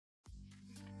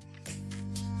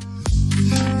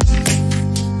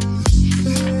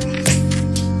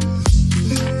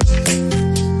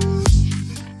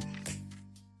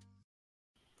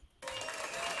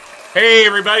Hey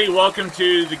everybody, welcome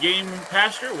to the Game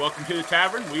Pasture. Welcome to the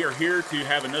Tavern. We are here to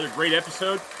have another great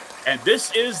episode. And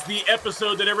this is the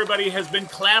episode that everybody has been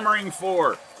clamoring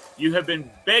for. You have been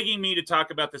begging me to talk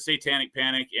about the Satanic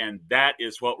Panic, and that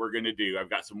is what we're going to do.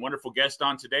 I've got some wonderful guests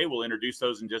on today. We'll introduce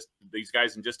these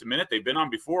guys in just a minute. They've been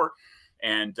on before,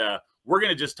 and we're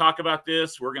going to just talk about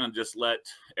this. We're going to just let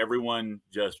everyone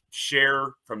just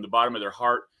share from the bottom of their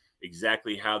heart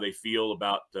exactly how they feel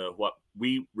about what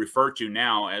we refer to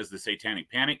now as the Satanic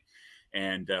Panic.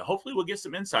 And hopefully we'll get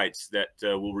some insights that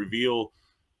will reveal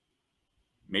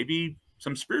maybe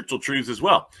some spiritual truths as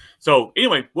well. So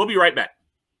anyway, we'll be right back.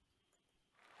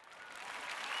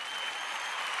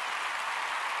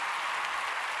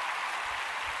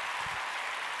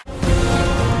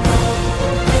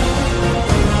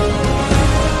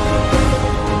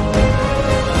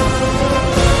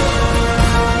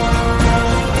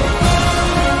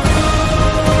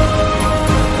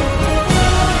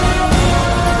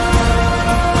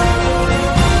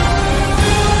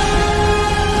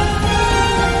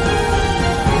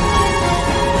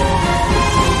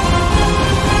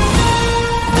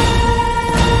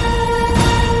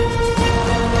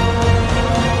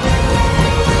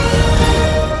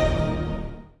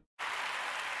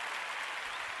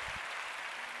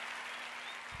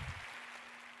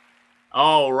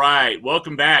 All right,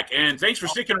 welcome back, and thanks for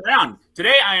sticking around.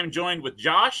 Today I am joined with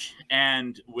Josh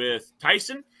and with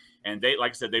Tyson, and they,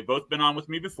 like I said, they've both been on with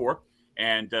me before,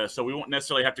 and so we won't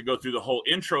necessarily have to go through the whole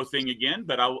intro thing again,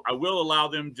 but I will allow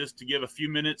them just to give a few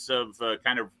minutes of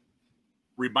kind of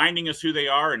reminding us who they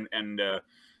are and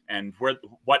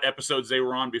what episodes they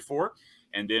were on before,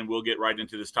 and then we'll get right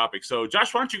into this topic. So,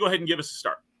 Josh, why don't you go ahead and give us a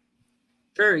start?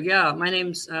 Sure, yeah. My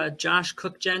name's Josh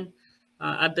Cookgen.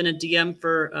 I've been a DM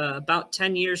for about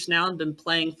 10 years now. I've been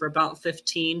playing for about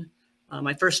 15.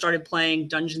 I first started playing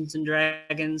Dungeons and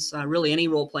Dragons, really any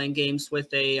role-playing games,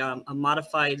 with a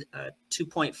modified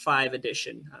 2.5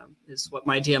 edition, is what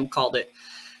my DM called it.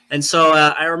 And so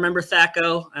I remember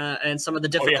THAC0 and some of the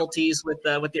difficulties with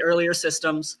the earlier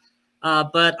systems.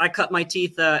 But I cut my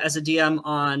teeth as a DM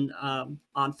on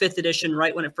 5th edition,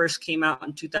 right when it first came out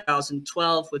in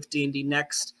 2012 with D&D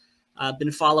Next. I've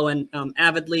been following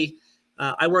avidly.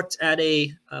 I worked at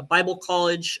a Bible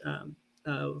college a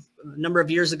number of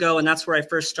years ago, and that's where I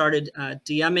first started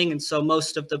DMing. And so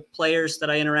most of the players that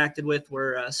I interacted with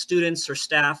were students or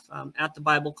staff at the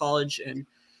Bible college. And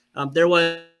there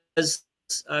was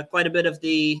quite a bit of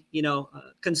the,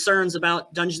 concerns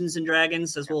about Dungeons and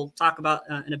Dragons, as we'll talk about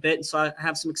in a bit. And so I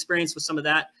have some experience with some of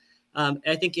that.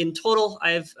 I think in total,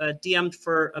 I've DM'd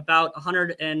for about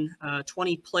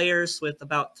 120 players with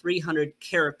about 300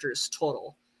 characters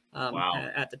total. Wow.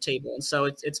 At the table. And so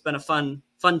it's been a fun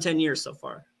 10 years so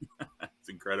far. It's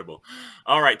incredible.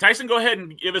 All right, Tyson, go ahead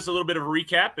and give us a little bit of a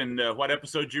recap and what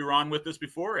episode you were on with us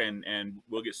before, and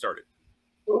we'll get started.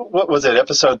 What was it,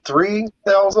 episode 3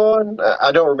 that I was on?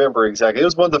 I don't remember exactly. It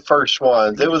was one of the first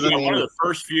ones. It was one of the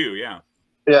first few, yeah.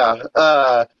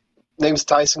 Yeah. Name's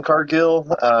Tyson Cargill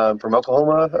from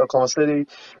Oklahoma City.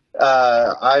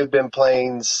 I've been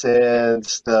playing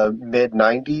since the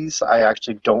mid-90s. I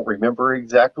actually don't remember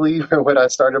exactly when I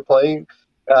started playing.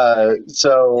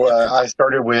 So I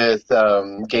started with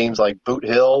games like Boot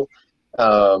Hill,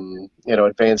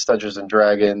 Advanced Dungeons and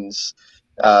Dragons,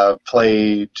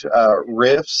 played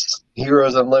Rifts,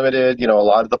 Heroes Unlimited, a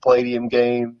lot of the Palladium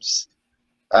games,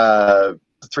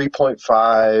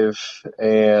 3.5,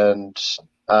 and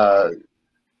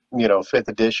 5th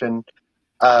edition.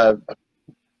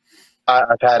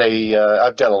 I've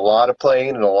done a lot of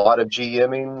playing and a lot of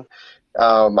GMing.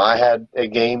 I had a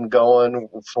game going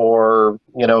for,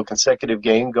 consecutive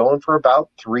game going for about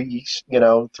 3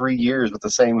 years with the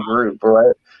same group,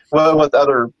 right? Well, with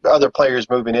other players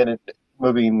moving in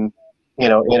and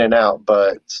out,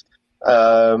 but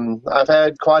I've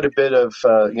had quite a bit of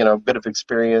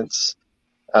experience.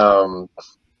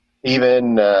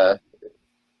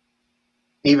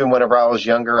 Even whenever I was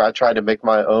younger, I tried to make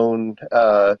my own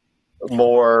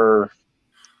more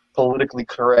politically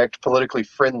correct, politically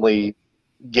friendly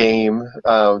game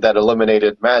that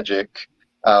eliminated magic,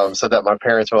 so that my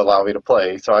parents would allow me to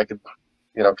play, so I could,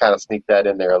 kind of sneak that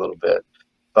in there a little bit.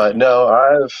 But no,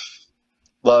 I've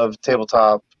loved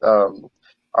tabletop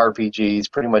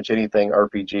RPGs, pretty much anything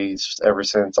RPGs, ever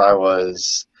since I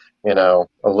was, a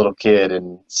little kid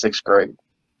in 6th grade.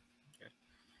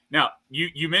 Now,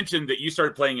 you mentioned that you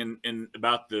started playing in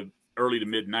about the early to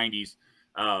mid 90s.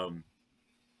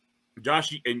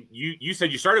 Josh, and you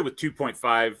said you started with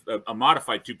 2.5, a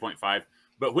modified 2.5,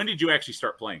 but when did you actually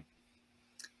start playing?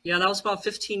 Yeah, that was about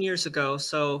 15 years ago.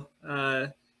 So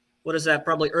what is that?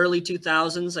 Probably early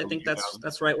 2000s. I think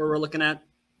that's right where we're looking at.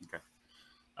 Okay.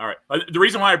 All right. The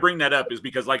reason why I bring that up is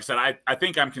because, like I said, I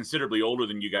think I'm considerably older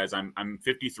than you guys. I'm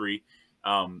 53,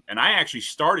 and I actually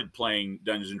started playing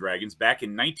Dungeons and Dragons back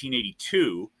in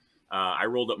 1982. I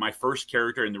rolled up my first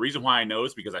character, and the reason why I know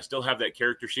is because I still have that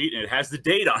character sheet, and it has the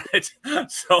date on it.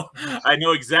 So I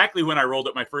know exactly when I rolled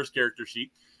up my first character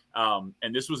sheet. And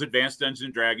this was Advanced Dungeons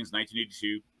and Dragons,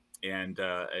 1982, and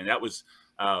that was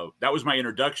my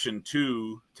introduction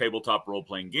to tabletop role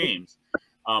playing games.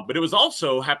 But it was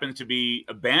also happened to be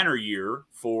a banner year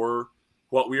for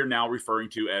what we are now referring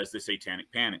to as the Satanic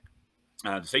Panic.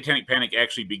 The Satanic Panic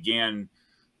actually began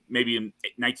maybe in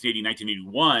 1980,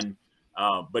 1981,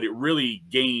 but it really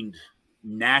gained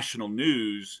national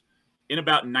news in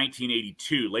about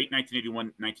 1982, late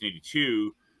 1981,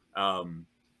 1982.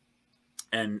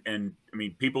 And I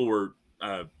mean, people were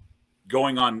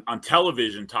going on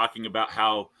television talking about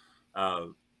how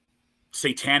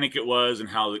satanic it was and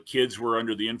how the kids were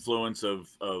under the influence of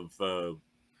the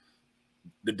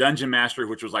dungeon master,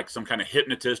 which was like some kind of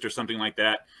hypnotist or something like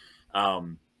that.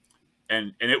 And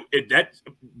that,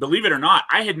 believe it or not,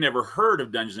 I had never heard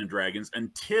of Dungeons and Dragons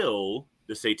until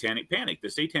the Satanic Panic. The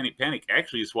Satanic Panic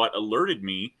actually is what alerted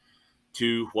me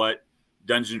to what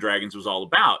Dungeons and Dragons was all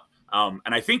about.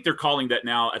 And I think they're calling that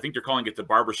now. I think they're calling it the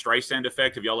Barbara Streisand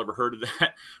effect. Have y'all ever heard of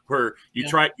that? Where you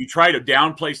try to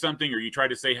downplay something, or you try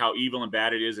to say how evil and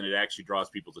bad it is, and it actually draws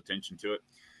people's attention to it.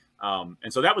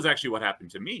 And so that was actually what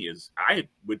happened to me. Is I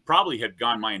would probably have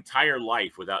gone my entire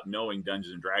life without knowing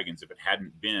Dungeons and Dragons if it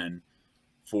hadn't been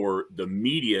for the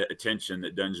media attention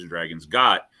that Dungeons and Dragons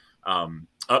got,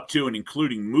 up to and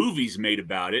including movies made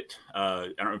about it.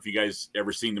 I don't know if you guys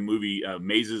ever seen the movie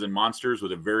Mazes and Monsters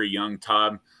with a very young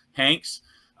Tom Hanks.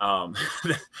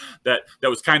 That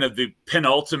was kind of the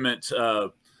penultimate,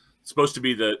 supposed to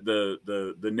be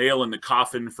the nail in the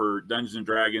coffin for Dungeons and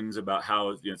Dragons, about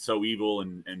how it's so evil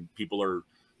and people are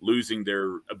losing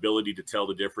their ability to tell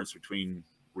the difference between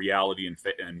reality and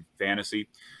fantasy.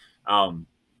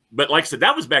 But like I said,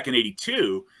 that was back in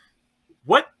 '82.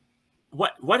 What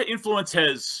influence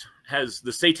has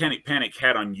the Satanic Panic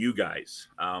had on you guys?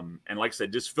 And like I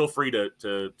said, just feel free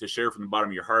to share from the bottom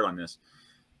of your heart on this.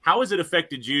 How has it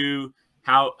affected you?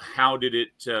 How did it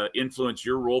influence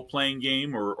your role playing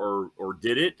game, or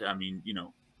did it? I mean,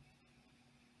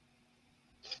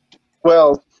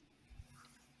 Well,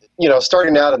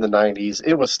 starting out in the '90s,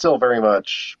 it was still very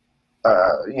much,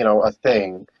 a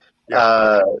thing.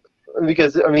 Yeah.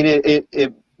 Because I mean,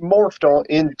 it morphed on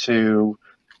into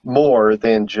more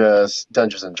than just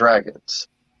Dungeons and Dragons.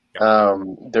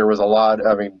 There was a lot.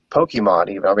 I mean, Pokemon.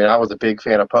 Even. I mean, I was a big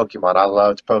fan of Pokemon. I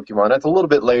loved Pokemon. That's a little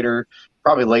bit later,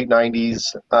 probably late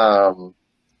 '90s.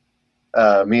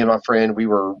 Me and my friend, we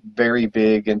were very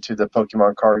big into the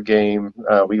Pokemon card game.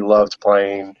 We loved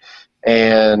playing,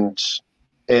 and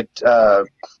it I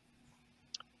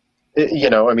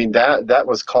mean, that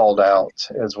was called out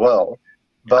as well.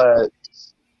 But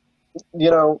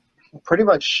pretty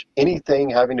much anything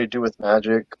having to do with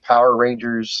magic, Power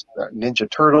Rangers, Ninja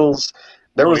Turtles,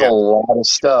 there was a lot of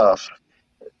stuff.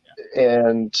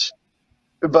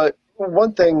 But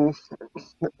one thing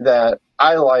that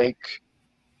I like,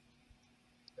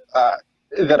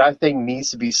 that I think needs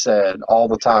to be said all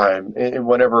the time, and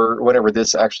whenever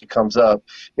this actually comes up,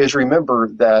 is remember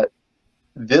that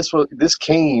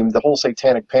the whole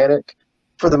Satanic Panic,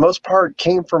 for the most part,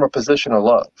 came from a position of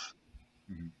love.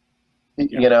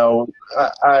 People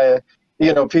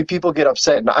get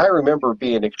upset, and I remember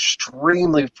being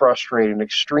extremely frustrated and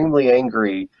extremely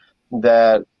angry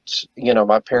that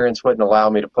my parents wouldn't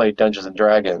allow me to play Dungeons and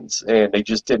Dragons, and they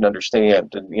just didn't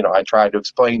understand. And I tried to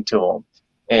explain to them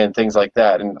and things like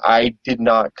that, and I did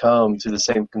not come to the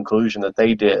same conclusion that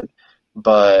they did.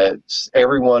 But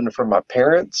everyone from my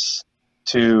parents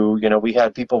to we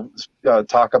had people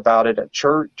talk about it at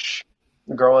church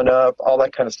growing up, all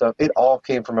that kind of stuff. It all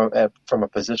came from a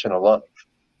position of love.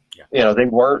 They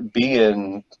weren't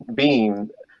being. I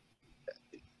mean,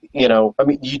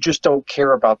 you just don't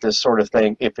care about this sort of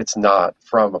thing if it's not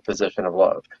from a position of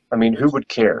love. I mean, who would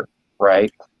care,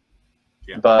 right?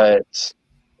 Yeah. But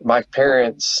my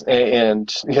parents,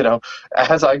 and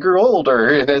as I grew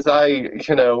older, and as I,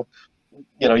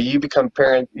 you become a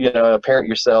parent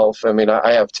yourself. I mean,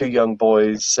 I have two young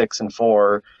boys, 6 and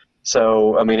 4.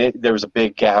 So, I mean, there was a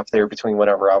big gap there between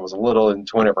whenever I was little and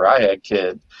whenever I had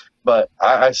kids. But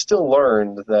I still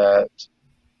learned that,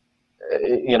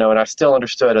 and I still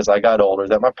understood as I got older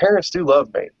that my parents do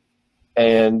love me.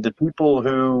 And the people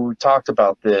who talked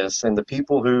about this, and the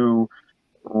people who,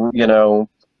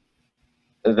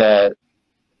 that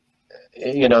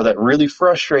really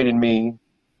frustrated me,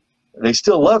 they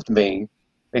still loved me.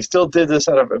 They still did this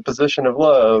out of a position of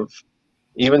love.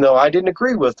 even though I didn't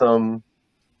agree with them,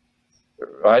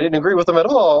 I didn't agree with them at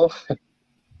all.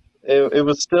 It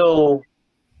was still,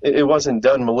 it wasn't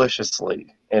done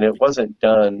maliciously, and it wasn't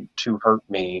done to hurt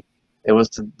me. It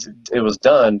was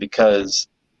done because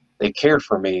they cared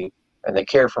for me and they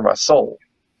cared for my soul.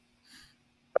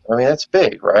 I mean, that's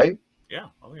big, right? Yeah.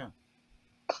 Oh yeah.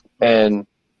 And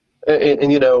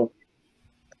you know,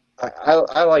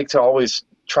 I like to always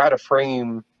try to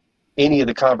frame any of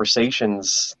the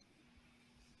conversations,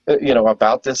 you know,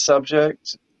 about this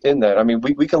subject in that. I mean,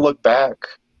 we can look back,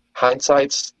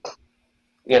 hindsight's,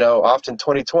 you know, often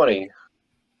 2020,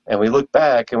 and we look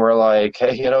back and we're like,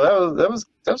 hey, you know, that was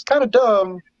kind of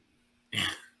dumb,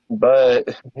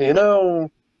 but you know,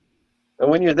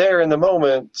 when you're there in the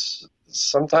moment,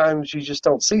 sometimes you just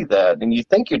don't see that, and you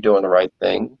think you're doing the right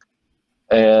thing,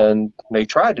 and they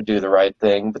tried to do the right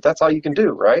thing, but that's all you can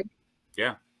do, right?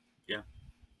 Yeah. Yeah.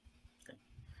 Okay.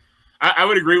 I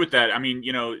would agree with that. I mean,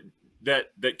 you know,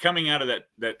 that coming out of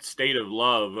that state of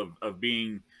love of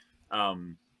being,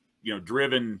 you know,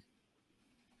 driven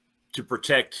to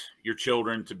protect your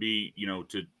children, to be, you know,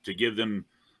 to give them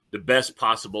the best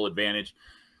possible advantage.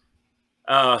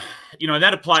 You know, and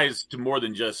that applies to more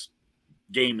than just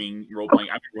gaming, role playing.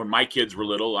 I mean, when my kids were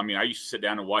little, I mean, I used to sit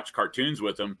down and watch cartoons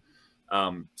with them,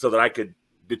 so that I could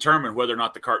determine whether or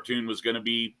not the cartoon was going to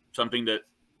be something that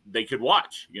they could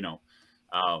watch. You know,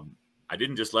 I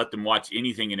didn't just let them watch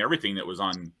anything and everything that was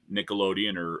on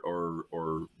Nickelodeon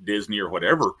or Disney or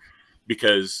whatever,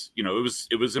 because, you know,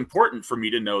 it was important for me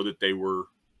to know that they were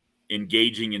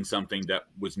engaging in something that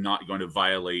was not going to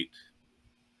violate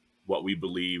what we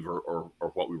believe or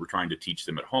what we were trying to teach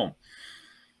them at home.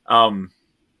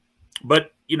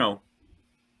 But, you know,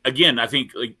 again, I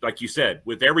think like you said,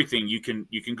 with everything, you can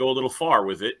go a little far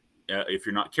with it. If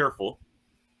you're not careful,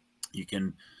 you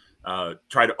can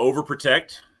try to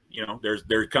overprotect. You know,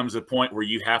 there comes a point where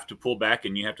you have to pull back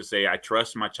and you have to say, I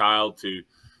trust my child to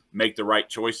make the right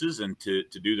choices and to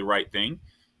do the right thing.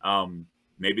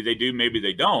 Maybe they do, maybe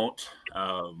they don't.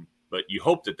 But you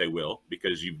hope that they will,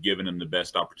 because you've given them the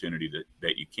best opportunity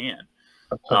that you can.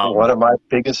 One of my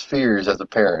biggest fears as a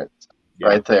parent, yeah.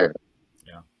 right there.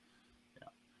 Yeah. Yeah.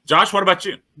 Josh, what about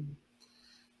you?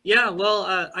 Yeah,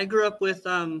 well, I grew up with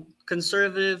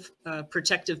conservative,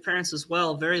 protective parents as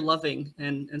well, very loving.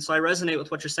 And so I resonate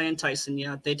with what you're saying, Tyson.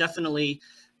 Yeah, they definitely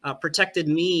protected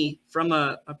me from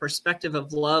a perspective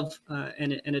of love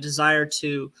and a desire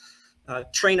to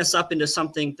train us up into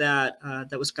something that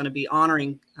was going to be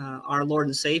honoring our Lord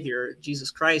and Savior, Jesus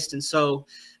Christ. And so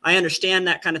I understand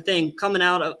that kind of thing, coming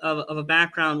out of a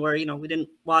background where, you know, we didn't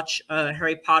watch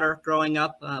Harry Potter growing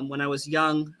up when I was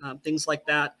young, things like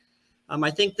that.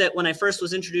 I think that when I first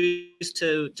was introduced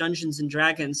to Dungeons and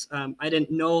Dragons, I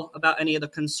didn't know about any of the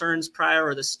concerns prior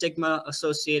or the stigma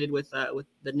associated with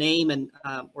the name and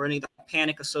or any of the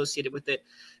panic associated with it.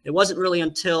 It wasn't really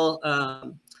until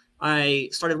I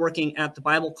started working at the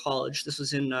Bible College. This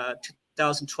was in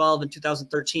 2012 and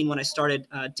 2013 when I started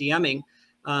DMing.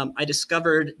 I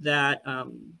discovered that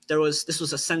this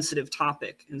was a sensitive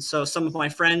topic, and so some of my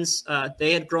friends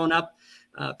they had grown up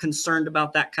concerned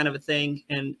about that kind of a thing,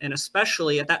 and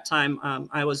especially at that time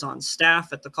I was on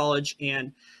staff at the college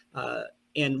and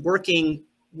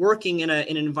working in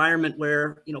an environment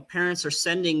where, you know, parents are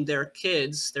sending their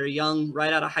kids, their young,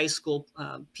 right out of high school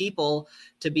people,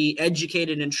 to be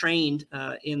educated and trained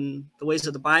in the ways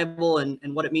of the Bible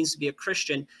and what it means to be a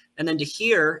Christian, and then to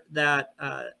hear that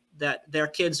that their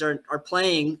kids are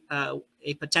playing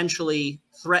a potentially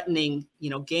threatening, you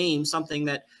know, game, something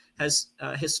that has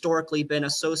historically been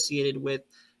associated with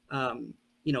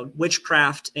you know,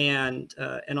 witchcraft and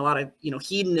a lot of, you know,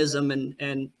 hedonism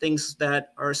and things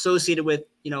that are associated with,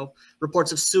 you know,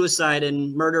 reports of suicide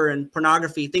and murder and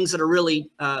pornography, things that are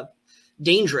really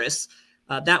dangerous.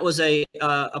 That was a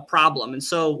problem. And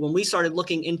so when we started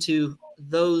looking into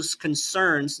those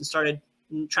concerns and started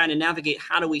trying to navigate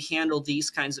how do we handle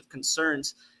these kinds of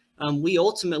concerns, we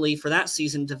ultimately for that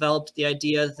season developed the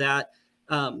idea that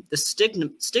the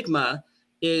stigma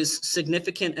is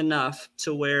significant enough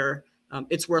to where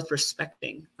it's worth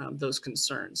respecting those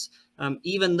concerns.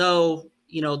 Even though,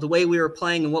 you know, the way we were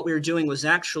playing and what we were doing was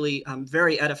actually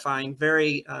very edifying,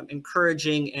 very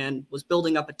encouraging, and was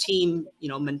building up a team, you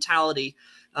know, mentality.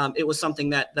 It was something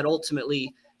that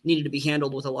ultimately needed to be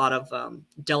handled with a lot of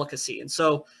delicacy. And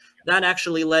so that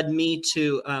actually led me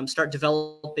to start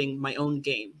developing my own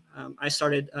game. I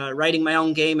started writing my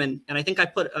own game, and I think I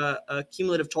put a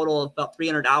cumulative total of about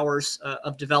 300 hours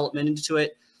of development into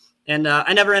it. And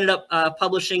I never ended up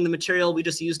publishing the material. We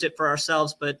just used it for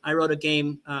ourselves. But I wrote a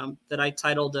game that I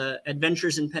titled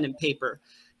Adventures in Pen and Paper.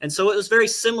 And so it was very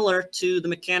similar to the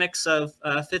mechanics of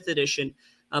 5th edition,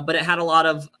 but it had a lot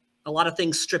of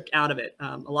things stripped out of it.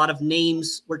 A lot of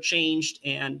names were changed,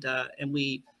 and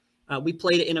we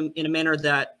played it in a manner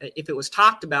that if it was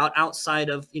talked about outside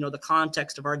of the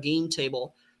context of our game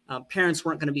table, parents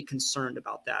weren't going to be concerned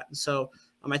about that. And so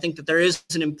I think that there is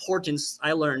an importance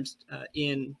I learned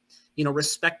in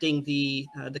respecting the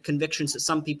convictions that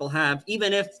some people have,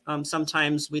 even if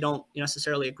sometimes we don't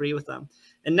necessarily agree with them.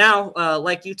 And now,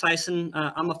 like you, Tyson,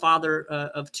 I'm a father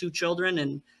of 2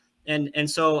 children, and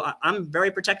so I'm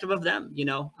very protective of them,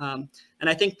 and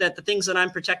I think that the things that I'm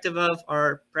protective of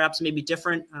are perhaps maybe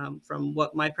different from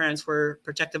what my parents were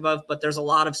protective of, but there's a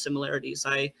lot of similarities.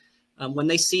 When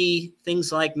they see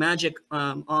things like magic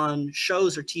on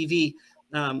shows or TV,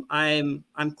 I'm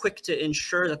quick to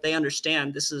ensure that they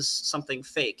understand this is something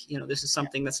fake. This is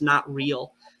something that's not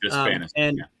real. Just fantasy.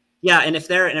 And and if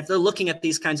they're looking at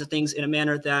these kinds of things in a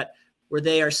manner where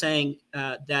they are saying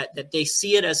that they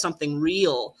see it as something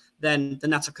real, then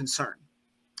that's a concern.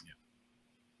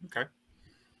 Okay.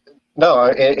 No,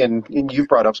 and you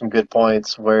brought up some good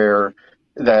points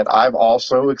that I've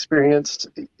also experienced.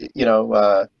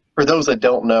 For those that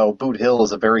don't know, Boot Hill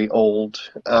is a very old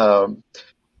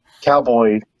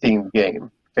cowboy themed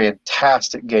game.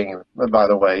 Fantastic game, by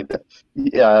the way.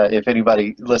 If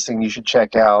anybody listening, you should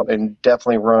check out and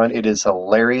definitely run. It is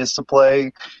hilarious to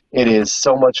play. It is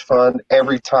so much fun.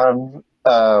 Every time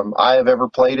I have ever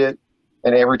played it,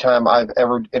 and every time I've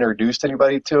ever introduced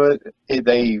anybody to it,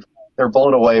 they're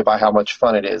blown away by how much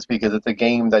fun it is, because it's a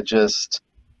game that just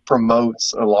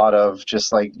promotes a lot of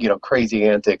just crazy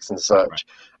antics and such. Right.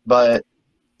 But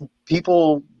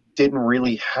people didn't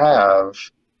really have,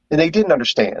 and they didn't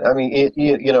understand. I mean,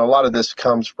 a lot of this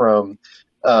comes from,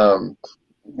 to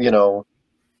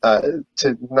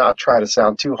not try to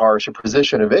sound too harsh, a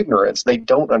position of ignorance. They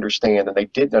don't understand, and they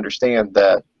didn't understand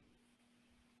that,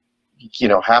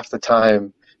 half the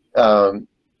time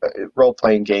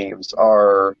role-playing games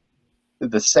are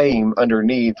the same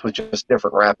underneath with just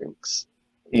different wrappings,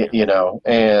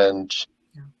 and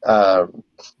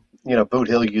Boot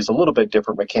Hill used a little bit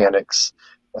different mechanics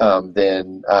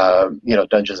than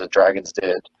Dungeons and Dragons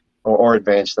did, or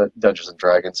Advanced Dungeons and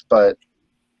Dragons, but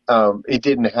it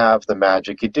didn't have the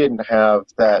magic. It didn't have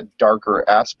that darker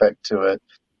aspect to it,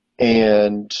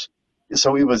 and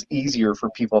so it was easier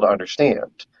for people to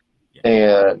understand.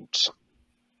 And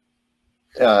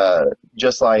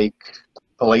just like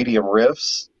Palladium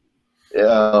Rifts,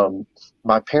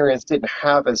 my parents didn't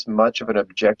have as much of an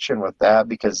objection with that,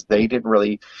 because they didn't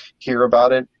really hear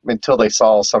about it until they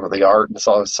saw some of the art and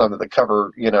saw some of the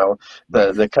cover,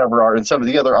 the cover art and some of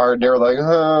the other art, and they were like,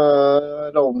 I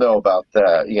don't know about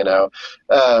that,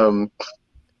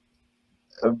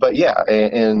 but yeah,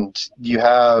 and you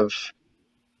have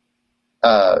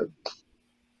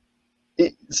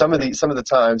some of the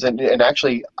times, and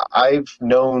actually I've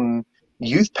known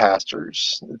youth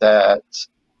pastors that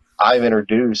I've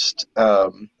introduced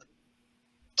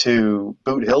to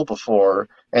Boot Hill before,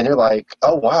 and they're like,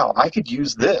 oh wow, I could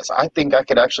use this. I think I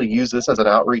could actually use this as an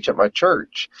outreach at my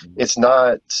church. It's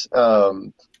not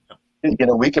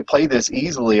we could play this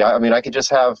easily. I mean, I could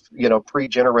just have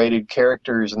pre-generated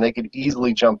characters, and they could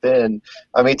easily jump in.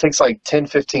 I mean, it takes like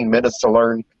 10-15 minutes to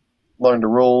learn the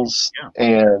rules.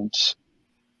 And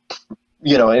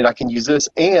and I can use this,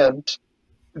 and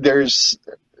there's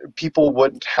people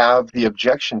wouldn't have the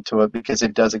objection to it because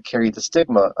it doesn't carry the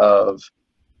stigma of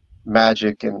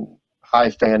magic and high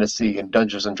fantasy and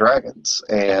Dungeons and Dragons.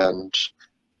 And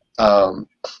I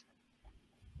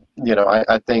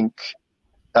think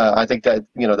that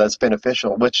that's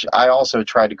beneficial, which I also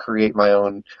tried to create my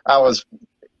own.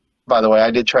 By the way,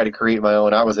 I did try to create my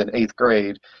own. I was in 8th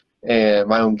grade, and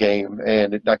my own game,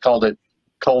 and I called it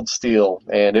Cold Steel,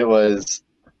 and it was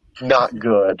not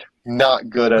good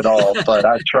at all, but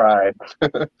I tried.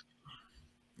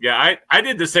 Yeah, I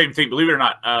did the same thing, believe it or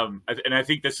not. And I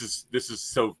think this is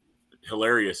so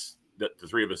hilarious that the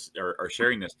three of us are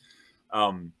sharing this,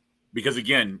 because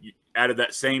again, out of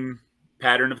that same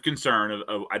pattern of concern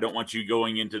of I don't want you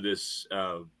going into this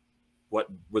what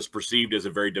was perceived as a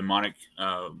very demonic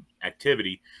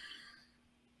activity.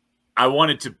 I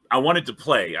wanted to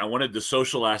play. I wanted the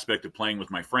social aspect of playing with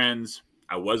my friends.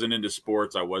 I wasn't into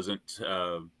sports. I wasn't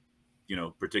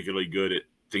particularly good at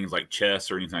things like chess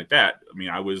or anything like that. I mean,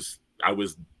 I was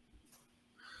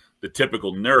the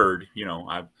typical nerd.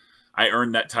 I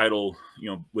earned that title,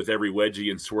 with every wedgie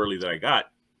and swirly that I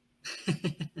got.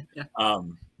 Yeah.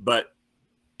 But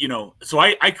so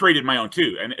I created my own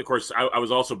too. And of course I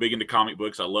was also big into comic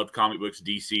books. I loved comic books,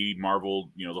 DC, Marvel,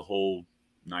 the whole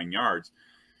 9 yards.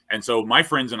 And so my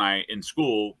friends and I in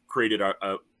school created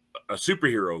a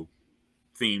superhero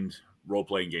themed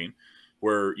role-playing game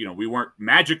where, you know, we weren't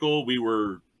magical, we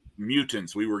were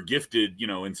mutants, we were gifted, you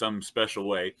know, in some special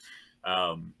way.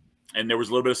 And there was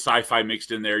a little bit of sci-fi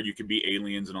mixed in there. You could be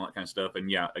aliens and all that kind of stuff. And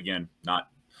yeah, again, not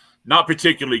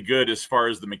particularly good as far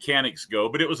as the mechanics go,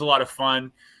 but it was a lot of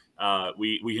fun.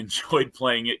 We enjoyed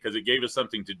playing it because it gave us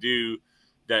something to do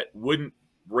that wouldn't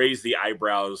raise the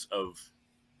eyebrows of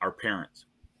our parents.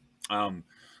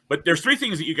 But there's three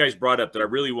things that you guys brought up that I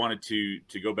really wanted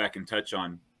to go back and touch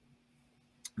on.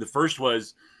 The first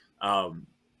was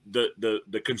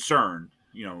the concern,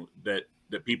 you know, that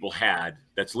people had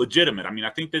that's legitimate. I mean, I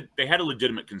think that they had a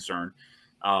legitimate concern,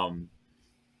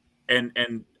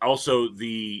 and also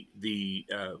the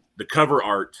cover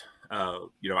art.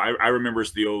 You know, I remember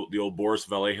it's the old Boris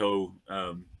Vallejo,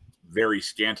 very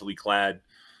scantily clad,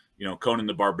 you know, Conan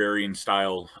the Barbarian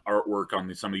style artwork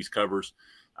on some of these covers.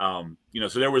 You know,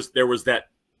 so there was that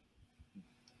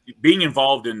being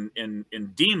involved in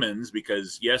demons,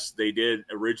 because yes, they did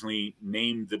originally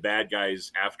name the bad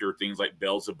guys after things like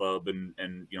Beelzebub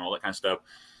and you know, all that kind of stuff.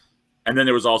 And then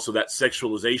there was also that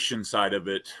sexualization side of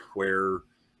it where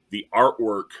the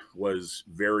artwork was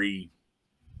very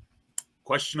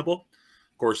questionable.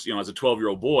 Of course, you know, as a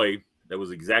 12-year-old boy, that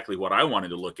was exactly what I wanted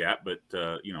to look at, but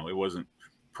you know, it wasn't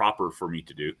proper for me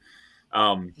to do.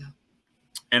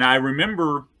 And I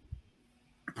remember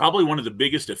probably one of the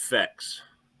biggest effects,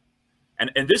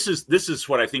 and this is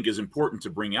what I think is important to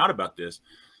bring out about this.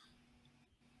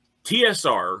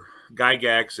 TSR,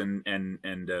 Gygax,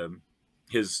 and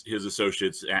his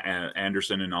associates,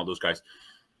 Anderson and all those guys,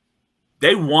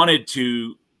 they wanted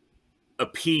to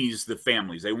appease the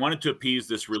families. They wanted to appease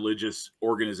this religious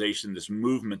organization, this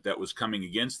movement that was coming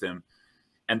against them.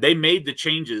 And they made the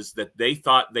changes that they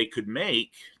thought they could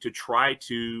make to try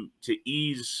to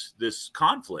ease this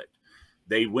conflict.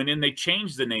 They went in, they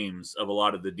changed the names of a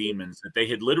lot of the demons that they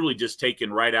had literally just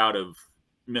taken right out of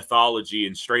mythology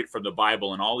and straight from the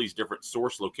Bible and all these different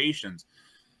source locations.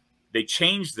 They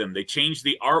changed them. They changed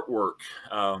the artwork.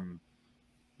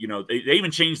 You know, they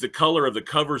even changed the color of the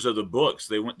covers of the books.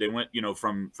 They went, you know,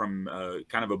 from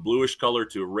kind of a bluish color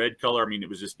to a red color. I mean, it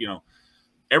was just, you know,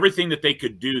 everything that they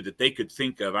could do, that they could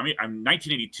think of. I mean, I'm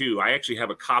 1982. I actually have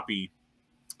a copy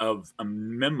of a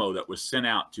memo that was sent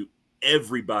out to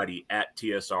everybody at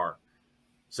TSR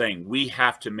saying, we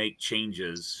have to make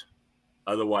changes,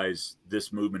 otherwise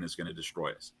this movement is going to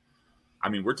destroy us. I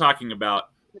mean, we're talking about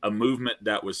a movement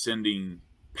that was sending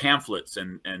pamphlets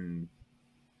and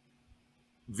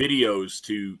videos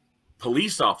to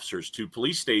police officers, to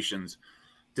police stations,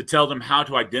 to tell them how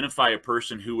to identify a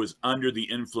person who was under the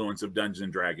influence of Dungeons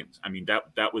and Dragons. I mean,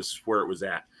 that was where it was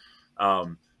at.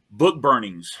 Book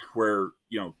burnings where,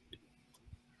 you know,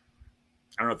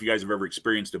 I don't know if you guys have ever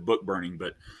experienced a book burning,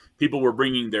 but people were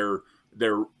bringing their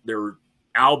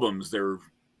albums, their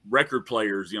record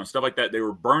players, you know, stuff like that. They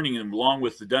were burning them along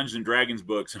with the Dungeons and Dragons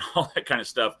books and all that kind of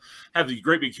stuff. Have these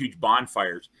great big huge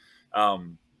bonfires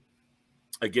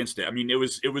against it. I mean, it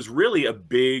was really a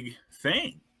big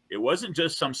thing. It wasn't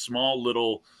just some small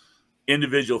little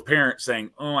individual parent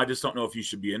saying, "Oh, I just don't know if you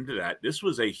should be into that." This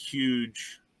was a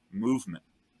huge movement.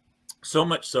 So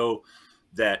much so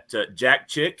that Jack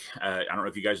Chick, I don't know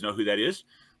if you guys know who that is,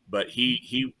 but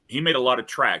he made a lot of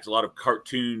tracks, a lot of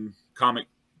cartoon comic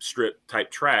strip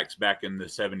type tracks back in the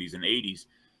 70s and 80s.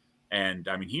 And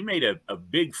I mean, he made a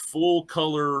big full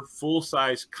color, full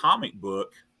size comic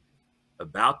book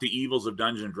about the evils of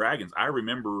Dungeons and Dragons. I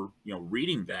remember, you know,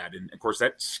 reading that. And of course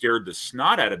that scared the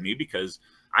snot out of me because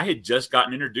I had just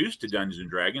gotten introduced to Dungeons and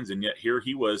Dragons. And yet here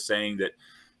he was saying that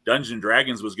Dungeons and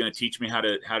Dragons was going to teach me how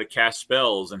to cast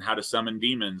spells and how to summon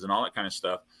demons and all that kind of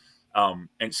stuff. And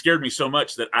it scared me so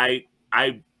much that I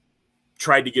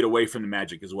tried to get away from the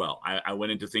magic as well. I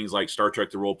went into things like Star Trek,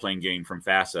 the role-playing game from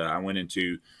FASA. I went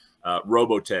into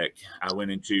Robotech. I went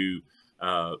into,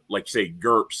 like you say,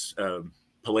 GURPS,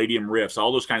 Palladium Rifts,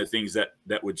 all those kind of things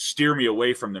that would steer me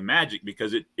away from the magic,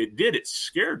 because it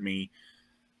scared me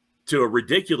to a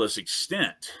ridiculous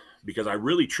extent, because I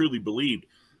really truly believed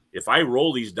if I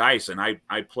roll these dice and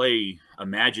I play a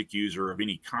magic user of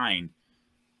any kind,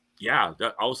 yeah,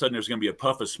 all of a sudden there's going to be a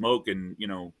puff of smoke, and, you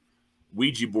know,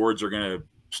 Ouija boards are going to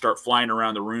start flying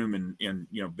around the room, and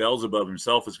you know, Beelzebub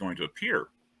himself is going to appear.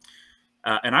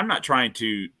 And I'm not trying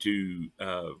to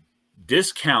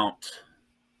discount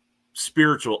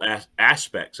spiritual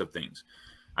aspects of things.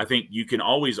 I think you can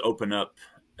always open up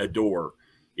a door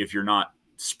if you're not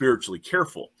spiritually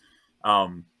careful.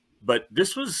 But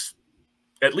this was,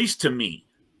 at least to me,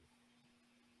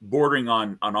 bordering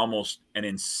on almost an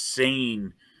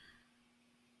insane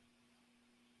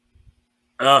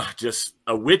Just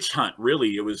a witch hunt,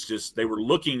 really. It was just, they were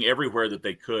looking everywhere that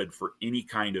they could for any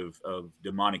kind of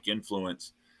demonic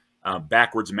influence,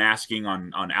 backwards masking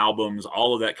on albums,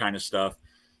 all of that kind of stuff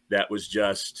that was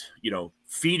just,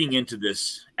 feeding into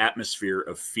this atmosphere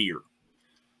of fear.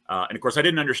 And of course, I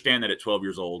didn't understand that at 12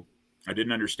 years old. I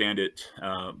didn't understand it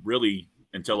really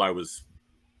until I was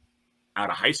out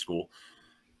of high school.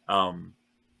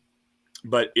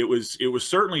 But it was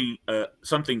certainly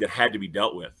something that had to be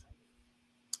dealt with.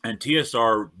 And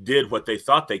TSR did what they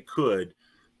thought they could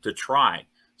to try.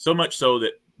 So much so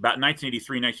that about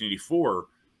 1983, 1984,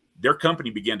 their company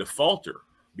began to falter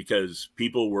because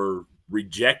people were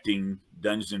rejecting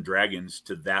Dungeons and Dragons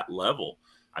to that level.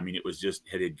 I mean, it was just,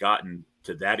 it had gotten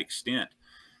to that extent.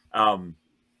 And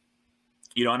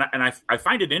I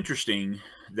find it interesting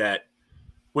that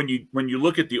when you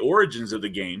look at the origins of the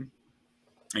game,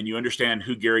 and you understand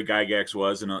who Gary Gygax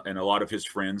was and a lot of his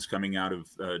friends coming out of,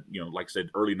 like I said,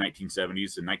 early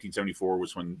 1970s. And 1974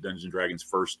 was when Dungeons & Dragons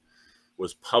first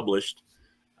was published.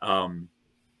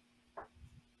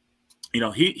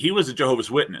 He was a Jehovah's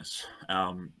Witness.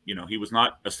 He was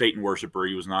not a Satan worshiper.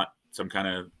 He was not some kind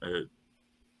of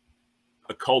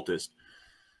occultist.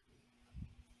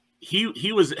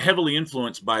 He was heavily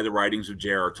influenced by the writings of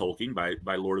J.R.R. Tolkien,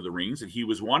 by Lord of the Rings. And he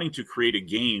was wanting to create a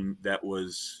game that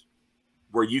was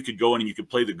where you could go in and you could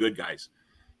play the good guys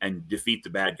and defeat the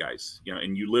bad guys,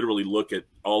 and you literally look at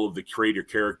all of the creator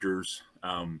characters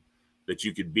that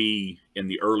you could be in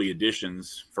the early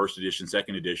editions, first edition,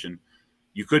 second edition.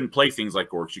 You couldn't play things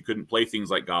like orcs. You couldn't play things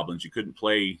like goblins. You couldn't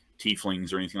play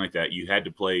tieflings or anything like that. You had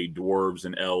to play dwarves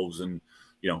and elves and,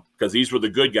 because these were the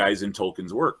good guys in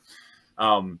Tolkien's work.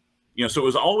 So it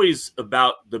was always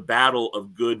about the battle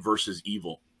of good versus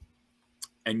evil.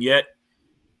 And yet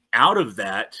out of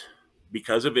that,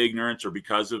 because of ignorance or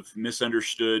because of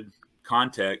misunderstood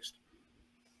context,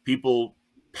 people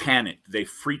panicked. They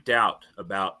freaked out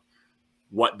about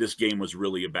what this game was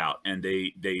really about. And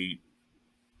they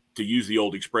to use the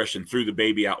old expression, threw the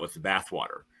baby out with the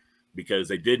bathwater because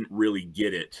they didn't really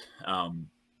get it.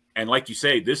 And like you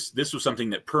say, this was something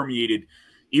that permeated,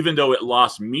 even though it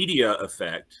lost media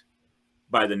effect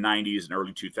by the 90s and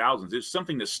early 2000s. It's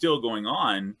something that's still going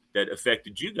on that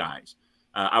affected you guys.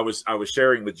 I was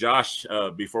sharing with Josh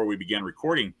before we began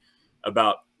recording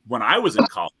about when I was in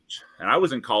college, and I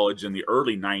was in college in the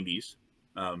early 90s.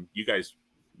 You guys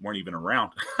weren't even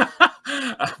around,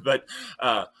 but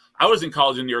I was in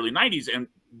college in the early 90s, and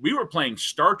we were playing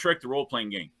Star Trek, the role-playing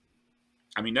game.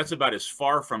 I mean, that's about as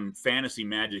far from fantasy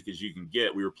magic as you can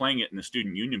get. We were playing it in the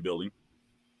Student Union building,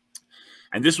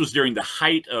 and this was during the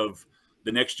height of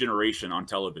the Next Generation on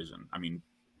television. I mean,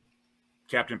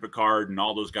 Captain Picard and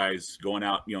all those guys going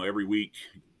out, every week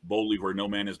boldly where no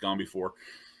man has gone before.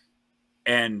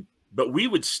 But we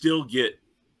would still get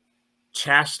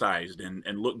chastised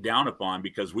and looked down upon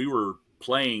because we were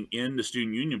playing in the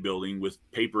Student Union building with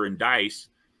paper and dice,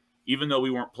 even though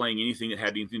we weren't playing anything that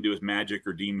had anything to do with magic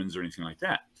or demons or anything like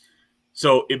that.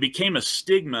 So it became a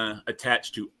stigma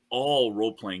attached to all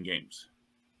role-playing games.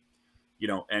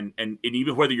 And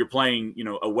even whether you're playing,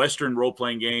 a Western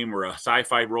role-playing game or a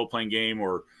sci-fi role-playing game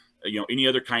or, any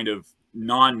other kind of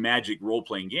non-magic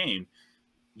role-playing game,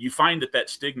 you find that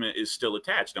stigma is still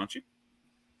attached, don't you?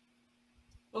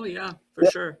 Oh, yeah, for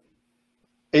sure.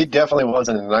 It definitely was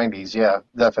in the 90s. Yeah,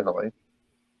 definitely.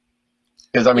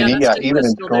 Because, I mean, even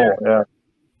in school,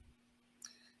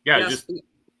 Yeah, just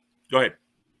go ahead.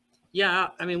 Yeah,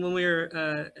 I mean, when we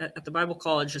were at the Bible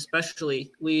college,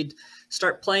 especially, we'd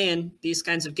start playing these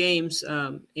kinds of games,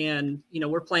 and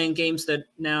we're playing games that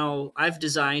now I've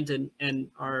designed and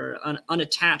are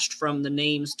unattached from the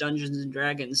names Dungeons and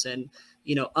Dragons, and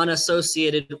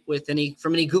unassociated with any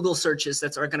Google searches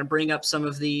that are going to bring up some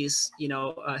of these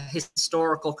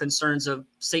historical concerns of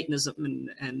Satanism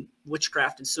and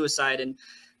witchcraft and suicide and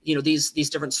these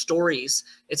different stories.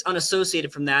 It's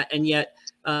unassociated from that, and yet.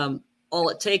 All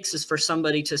it takes is for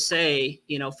somebody to say,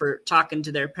 for talking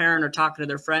to their parent or talking to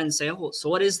their friends, say, oh, so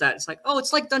what is that? It's like, oh,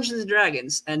 it's like Dungeons and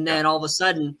Dragons. And then all of a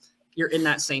sudden you're in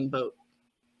that same boat.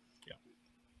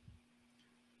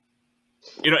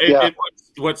 Yeah.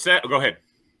 What's that? Go ahead.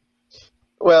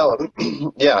 Well,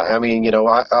 yeah, I mean,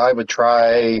 I would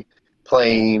try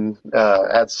playing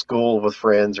at school with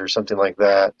friends or something like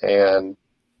that. And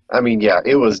I mean, yeah,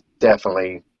 it was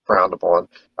definitely frowned upon.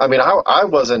 I mean, I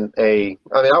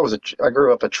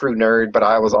grew up a true nerd, but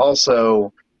I was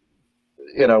also,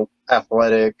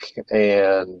 athletic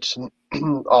and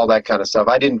all that kind of stuff.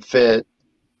 I didn't fit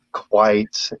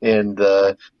quite in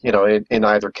the, in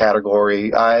either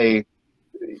category.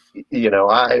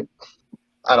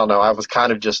 I don't know. I was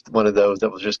kind of just one of those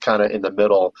that was just kind of in the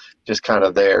middle, just kind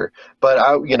of there. But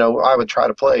I would try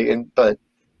to play, but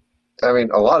I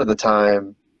mean, a lot of the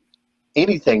time,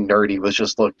 anything nerdy was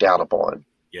just looked down upon.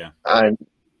 Yeah. And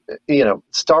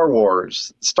Star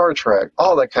Wars, Star Trek,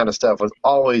 all that kind of stuff was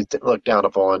always looked down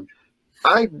upon.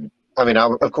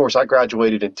 Of course, I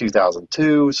graduated in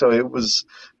 2002, so it was,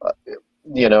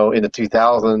 in the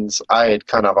 2000s, I had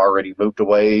kind of already moved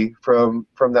away from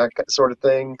that sort of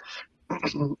thing,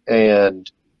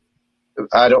 and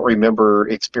I don't remember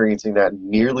experiencing that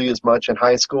nearly as much in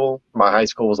high school. My high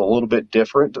school was a little bit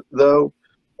different, though.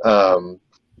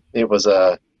 It was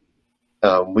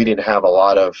we didn't have a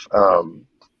lot of.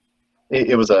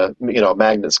 It was a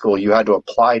magnet school. You had to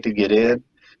apply to get in,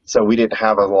 so we didn't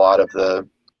have a lot of the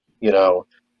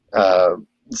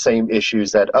same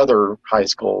issues that other high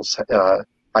schools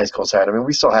had. I mean,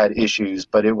 we still had issues,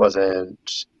 but it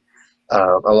wasn't.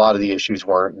 A lot of the issues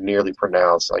weren't nearly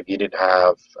pronounced. Like we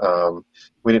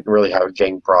didn't really have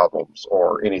gang problems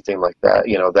or anything like that,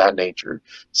 that nature.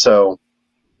 So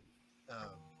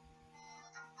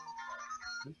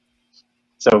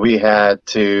we had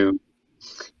to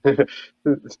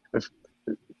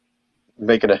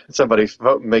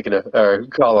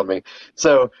calling me.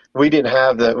 So we didn't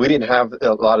have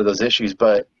a lot of those issues,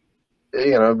 but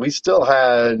we still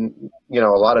had, a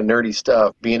lot of nerdy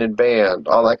stuff, being in band,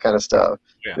 all that kind of stuff.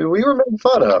 Yeah. We were made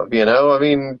fun of, I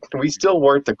mean, we still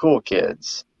weren't the cool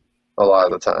kids a lot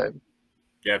of the time.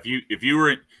 Yeah. If you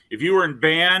were in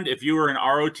band, if you were in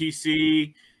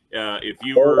ROTC, if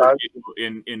you were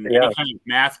in any kind of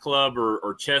math club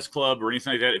or chess club or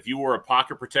anything like that, if you wore a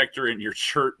pocket protector in your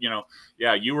shirt,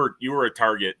 you were a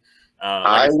target.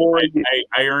 I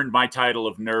earned my title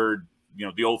of nerd,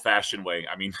 the old-fashioned way.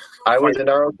 I mean, I was in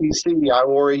ROTC. I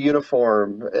wore a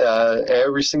uniform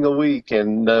every single week.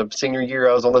 And senior year,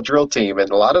 I was on the drill team, and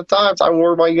a lot of times I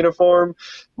wore my uniform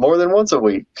more than once a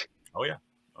week. Oh yeah.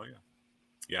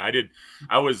 Yeah, I did.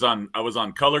 I was on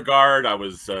color guard. I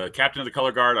was captain of the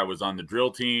color guard. I was on the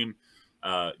drill team.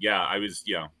 I was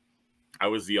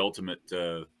the ultimate.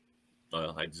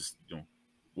 I just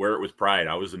wear it with pride.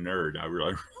 I was a nerd. I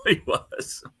really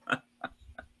was.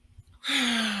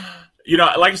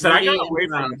 Like I said, I got away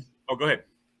from. Oh, go ahead.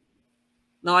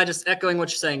 No, I just echoing what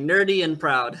you're saying. Nerdy and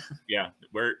proud. Yeah,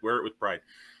 wear it with pride.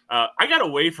 I got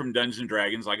away from Dungeons and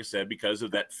Dragons, like I said, because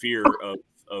of that fear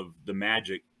of the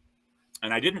magic.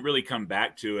 And I didn't really come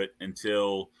back to it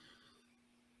until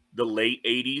the late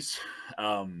 80s.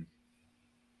 I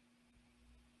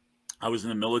was in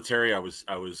the military. I was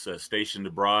stationed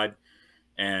abroad,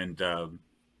 and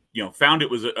found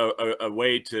it was a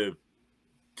way to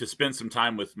spend some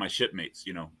time with my shipmates.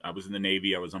 I was in the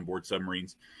Navy. I was on board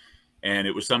submarines, and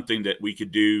it was something that we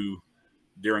could do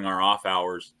during our off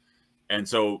hours. And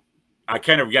so I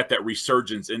kind of got that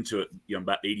resurgence into it,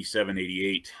 about 87,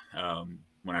 88.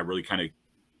 When I really kind of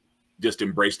just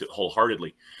embraced it wholeheartedly.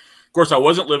 Of course, I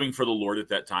wasn't living for the Lord at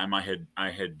that time. I had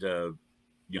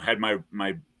had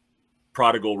my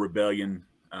prodigal rebellion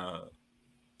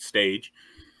stage,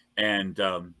 and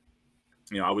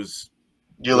I was.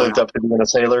 You lived up to being a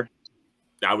sailor?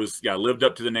 I lived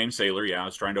up to the name sailor. Yeah, I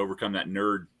was trying to overcome that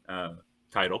nerd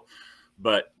title,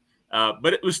 but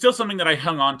it was still something that I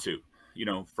hung on to,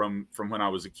 from when I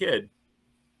was a kid.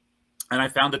 And I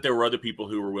found that there were other people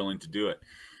who were willing to do it.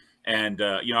 And,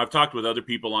 I've talked with other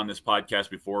people on this podcast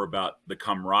before about the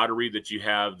camaraderie that you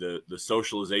have, the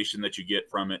socialization that you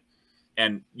get from it.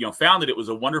 And, found that it was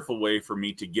a wonderful way for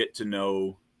me to get to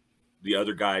know the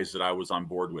other guys that I was on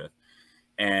board with.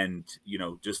 And,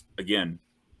 just again,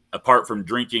 apart from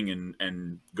drinking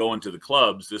and going to the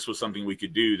clubs, this was something we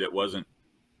could do that wasn't,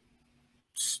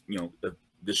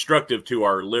 destructive to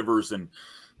our livers and,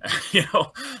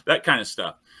 that kind of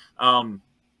stuff.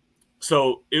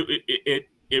 So it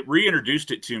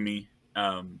reintroduced it to me,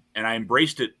 and I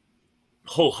embraced it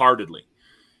wholeheartedly.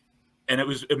 And it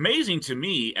was amazing to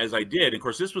me as I did. Of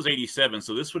course, this was 87,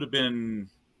 so this would have been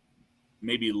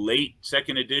maybe late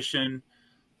second edition.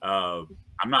 I'm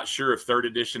not sure if third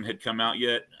edition had come out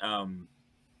yet. I'm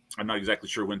not exactly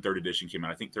sure when third edition came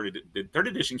out. I think third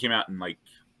edition came out in like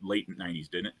late 90s,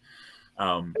 didn't it?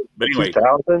 But anyway,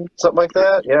 2000, something like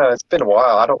that. Yeah, it's been a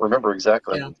while. I don't remember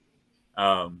exactly. Yeah.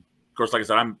 Of course, like I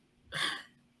said,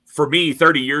 for me,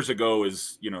 30 years ago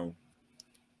is,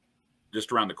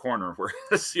 just around the corner. Where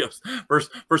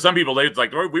for some people, it's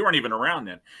like, oh, we weren't even around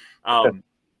then.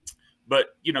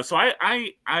 But so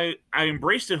I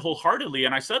embraced it wholeheartedly,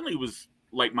 and I suddenly was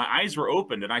like, my eyes were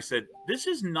opened, and I said, this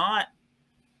is not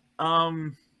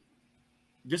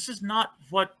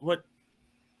what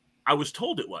I was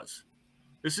told it was.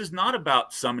 This is not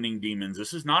about summoning demons.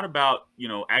 This is not about,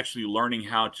 actually learning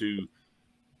how to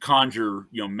conjure,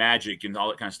 magic and all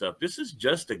that kind of stuff. This is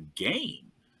just a game.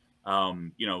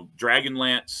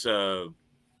 Dragonlance,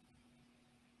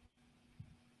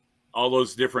 all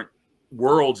those different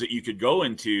worlds that you could go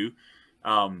into.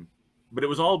 But it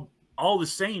was all the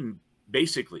same,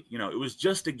 basically. It was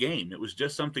just a game. It was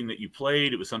just something that you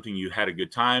played. It was something you had a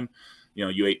good time.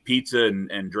 You ate pizza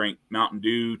and drank Mountain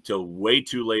Dew till way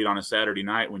too late on a Saturday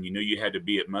night when you knew you had to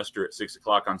be at muster at 6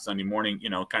 o'clock on Sunday morning,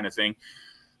 kind of thing.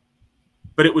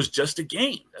 But it was just a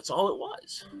game. That's all it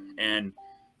was. And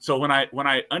so when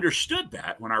I understood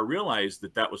that, when I realized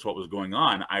that was what was going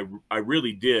on, I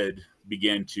really did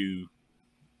begin to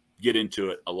get into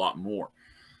it a lot more.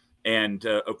 And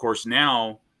of course,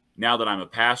 now that I'm a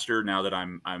pastor, now that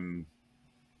I'm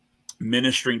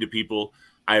ministering to people,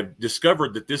 I've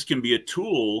discovered that this can be a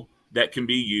tool that can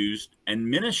be used in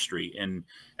ministry. And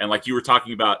like you were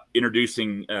talking about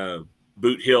introducing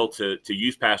Boot Hill to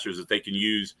youth pastors that they can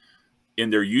use in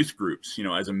their youth groups,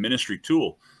 as a ministry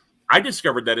tool. I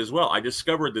discovered that as well. I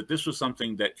discovered that this was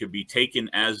something that could be taken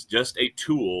as just a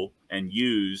tool and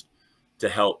used to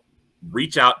help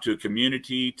reach out to a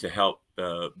community, to help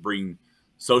bring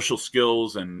social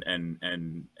skills and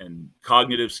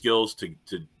cognitive skills to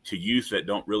youth that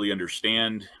don't really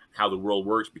understand how the world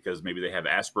works because maybe they have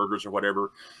Asperger's or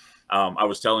whatever. I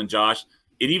was telling Josh,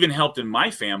 it even helped in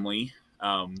my family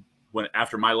when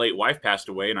after my late wife passed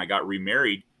away and I got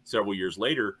remarried several years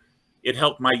later. It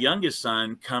helped my youngest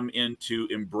son come in to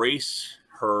embrace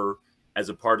her as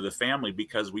a part of the family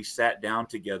because we sat down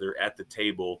together at the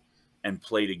table and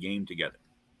played a game together.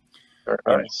 Very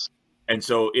nice. And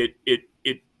so it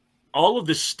all of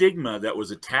the stigma that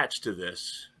was attached to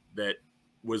this that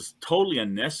was totally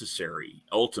unnecessary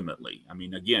ultimately. I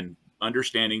mean, again,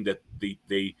 understanding that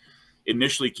they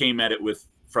initially came at it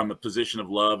from a position of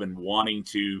love and wanting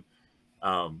to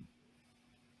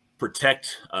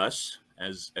protect us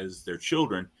as their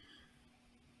children.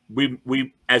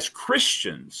 We as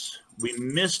Christians, we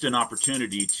missed an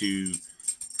opportunity to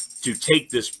take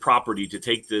this property, to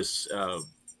take this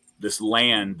this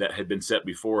land that had been set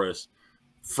before us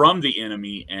from the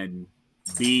enemy and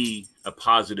be a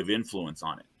positive influence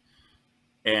on it.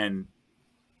 And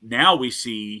now we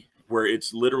see where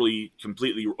it's literally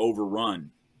completely overrun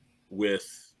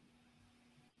with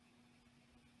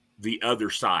the other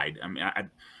side. I mean,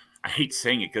 I hate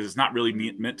saying it because it's not really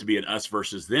meant to be an us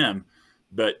versus them,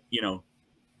 but the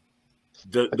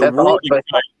world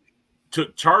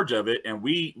took charge of it and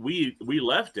we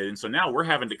left it. And so now we're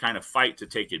having to kind of fight to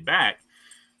take it back.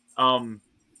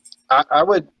 I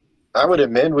would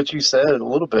amend what you said a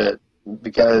little bit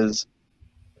because,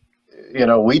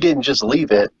 we didn't just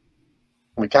leave it.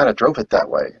 We kind of drove it that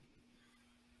way.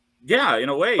 Yeah, in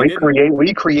a way.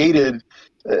 We created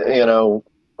the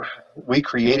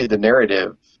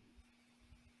narrative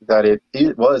that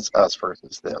it was us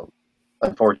versus them,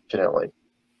 unfortunately.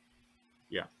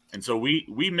 Yeah. And so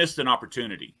we missed an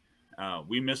opportunity.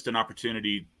 We missed an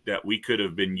opportunity that we could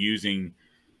have been using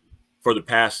for the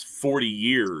past 40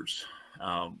 years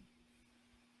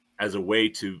as a way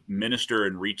to minister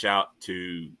and reach out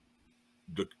to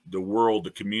the world,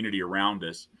 the community around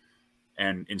us.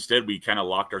 And instead we kind of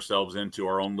locked ourselves into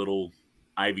our own little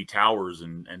ivy towers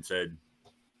and said,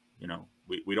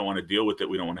 we don't want to deal with it.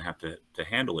 We don't want to have to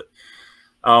handle it.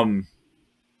 And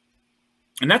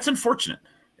that's unfortunate.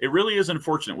 It really is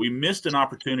unfortunate. We missed an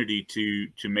opportunity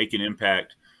to make an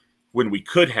impact when we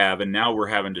could have, and now we're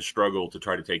having to struggle to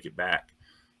try to take it back.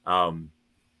 I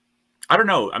don't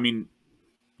know. I mean,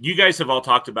 you guys have all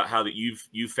talked about how that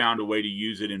you've found a way to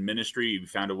use it in ministry. You've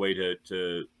found a way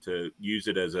to use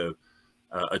it as a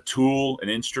tool, an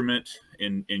instrument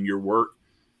in your work.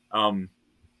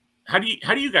 How do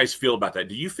you guys feel about that?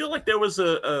 Do you feel like there was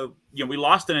we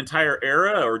lost an entire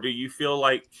era, or do you feel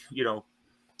like,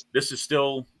 this is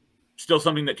still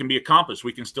something that can be accomplished?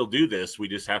 We can still do this. We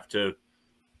just have to,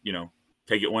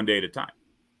 take it one day at a time.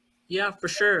 Yeah, for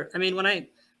sure. I mean, when I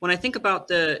think about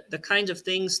the kinds of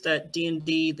things that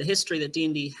D&D, the history that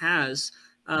D&D has,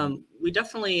 we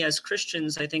definitely, as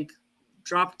Christians, I think,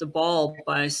 dropped the ball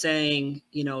by saying,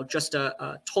 just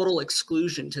a total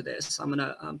exclusion to this. I'm going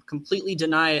to completely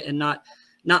deny it and not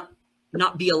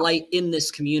be a light in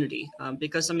this community.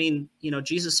 Because, I mean,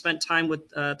 Jesus spent time with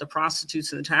the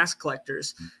prostitutes and the tax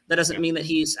collectors. That doesn't mean that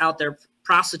he's out there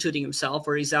prostituting himself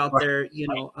or he's out there,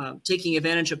 taking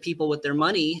advantage of people with their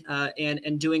money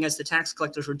and doing as the tax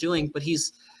collectors were doing. But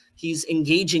he's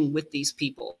engaging with these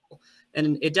people.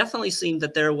 And it definitely seemed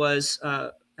that there was,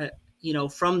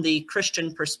 from the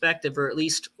Christian perspective, or at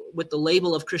least with the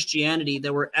label of Christianity,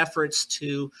 there were efforts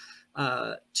to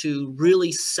to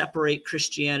really separate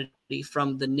Christianity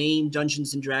from the name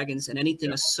Dungeons and Dragons and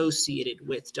anything associated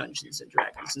with Dungeons and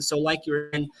Dragons. And so, like you're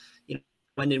in, you know,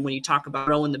 when you talk about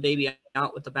throwing the baby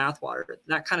out with the bathwater,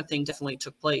 that kind of thing definitely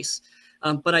took place.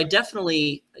 But I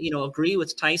definitely, you know, agree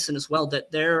with Tyson as well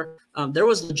that there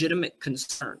was legitimate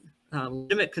concern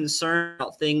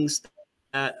about things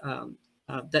that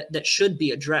that should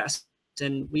be addressed.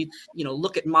 And we, you know,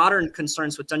 look at modern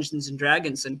concerns with Dungeons and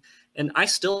Dragons, and I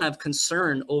still have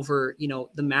concern over, you know,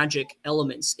 the magic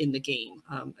elements in the game,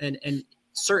 and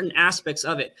certain aspects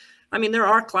of it. I mean, there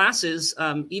are classes,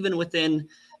 even within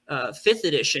 5th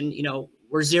edition, you know,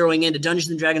 we're zeroing into Dungeons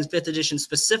and Dragons 5th edition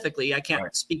specifically. I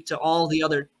can't speak to all the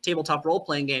other tabletop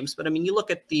role-playing games, but I mean, you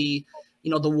look at the, you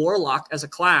know, the Warlock as a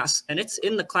class, and it's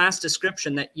in the class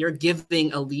description that you're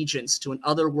giving allegiance to an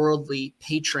otherworldly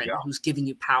patron who's giving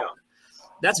you power.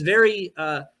 That's very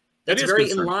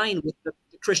in line with the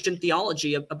Christian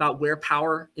theology about where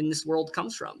power in this world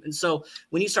comes from. And so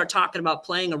when you start talking about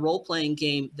playing a role-playing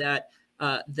game that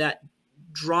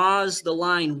draws the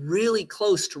line really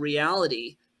close to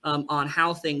reality on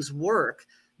how things work,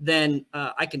 then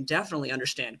I can definitely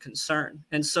understand concern.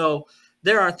 And so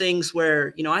there are things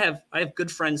where, you know, I have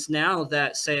good friends now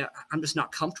that say, I'm just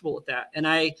not comfortable with that. And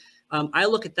I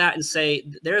look at that and say,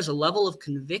 there's a level of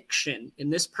conviction in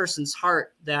this person's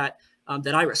heart that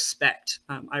I respect.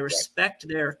 I respect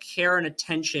their care and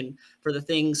attention for the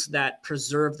things that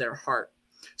preserve their heart.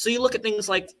 So you look at things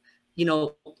like, you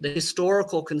know, the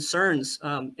historical concerns,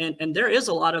 and there is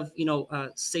a lot of, you know,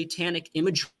 satanic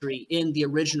imagery in the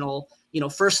original, you know,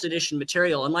 1st edition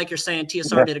material. And like you're saying,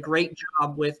 TSR did a great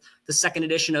job with the 2nd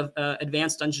edition of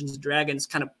Advanced Dungeons and Dragons,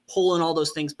 kind of pulling all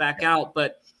those things back out.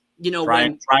 But, you know,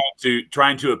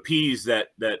 trying to appease that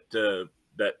backlash.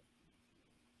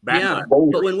 Yeah,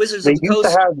 but when Wizards of the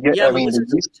Coast,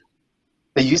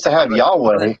 they used to have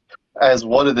Yahweh as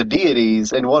one of the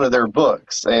deities in one of their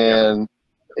books, and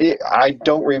I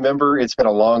don't remember. It's been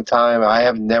a long time. I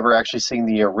have never actually seen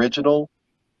the original,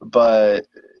 but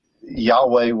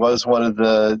Yahweh was one of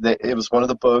it was one of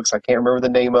the books. I can't remember the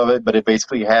name of it, but it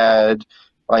basically had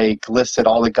like listed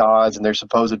all the gods and their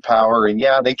supposed power. And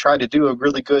yeah, they tried to do a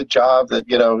really good job that,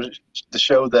 you know, to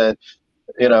show that,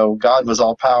 you know, God was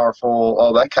all powerful,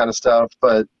 all that kind of stuff,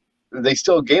 but they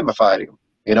still gamified him.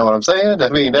 You know what I'm saying? I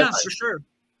mean, that's for sure.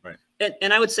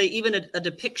 And I would say even a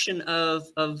depiction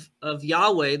of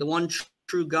Yahweh, the one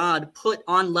true God, put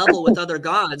on level with other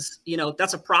gods, you know,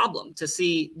 that's a problem to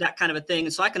see that kind of a thing.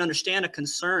 And so I can understand a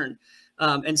concern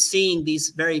and seeing these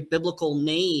very biblical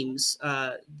names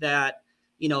that,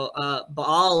 you know,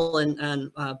 Baal and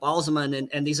Baalzebub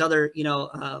and these other, you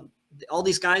know, all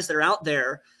these guys that are out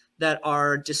there that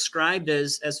are described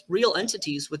as real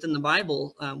entities within the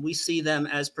Bible. We see them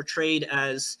as portrayed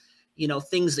as, you know,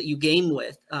 things that you game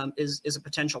with, is a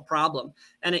potential problem.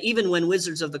 And even when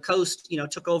Wizards of the Coast, you know,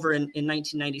 took over in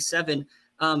 1997,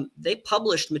 they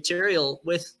published material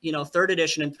with, you know, 3rd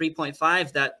edition and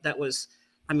 3.5 that was,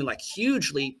 I mean, like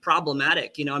hugely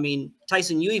problematic. You know, I mean,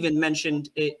 Tyson, you even mentioned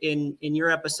it in your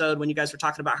episode when you guys were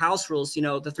talking about house rules, you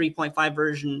know, the 3.5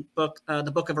 version book,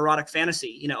 the Book of Erotic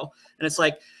Fantasy, you know, and it's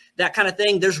like that kind of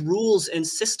thing. There's rules and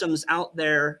systems out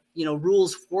there, you know,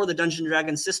 rules for the Dungeons and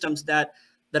Dragons systems that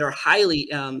are highly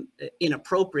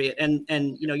inappropriate.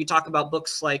 And you know, you talk about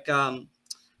books like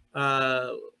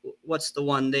what's the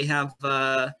one they have,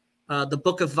 the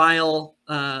Book of Vile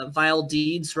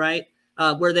Deeds, right?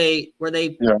 Where they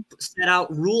set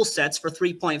out rule sets for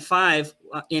 3.5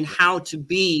 in how to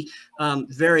be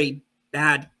very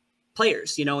bad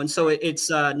players, you know. And so it's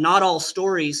not all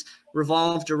stories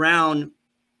revolved around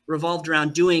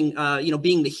doing, you know,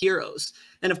 being the heroes.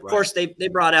 And of course, they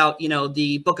brought out, you know,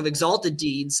 the Book of Exalted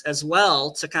Deeds as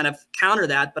well to kind of counter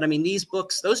that. But I mean, these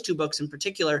books, those 2 books in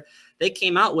particular, they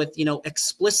came out with, you know,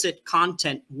 explicit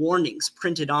content warnings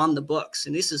printed on the books.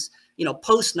 And this is, you know,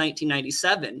 post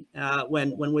 1997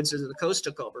 when Wizards of the Coast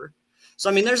took over. So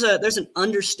I mean, there's an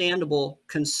understandable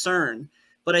concern,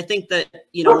 but I think that,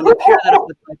 you know, when you pair that up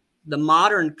with like the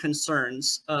modern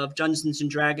concerns of Dungeons and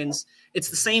Dragons, it's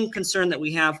the same concern that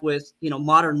we have with, you know,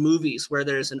 modern movies where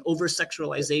there's an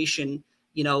over-sexualization,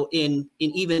 you know, in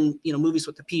even, you know, movies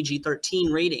with the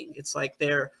PG-13 rating. It's like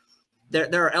there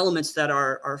are elements that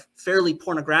are fairly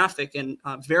pornographic and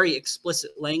very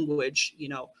explicit language, you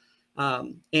know.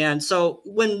 And so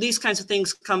when these kinds of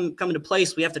things come into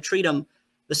place, we have to treat them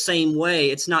the same way.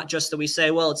 It's not just that we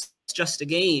say, well, it's just a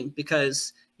game,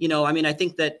 because, you know, I mean, I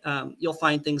think that you'll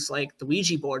find things like the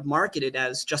Ouija board marketed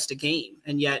as just a game,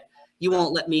 and yet you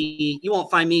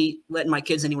won't find me letting my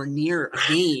kids anywhere near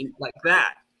a game like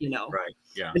that, you know? Right.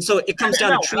 Yeah. And so it comes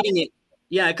down to treating it.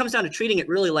 Yeah. It comes down to treating it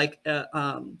really like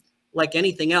like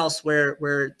anything else,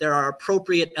 where there are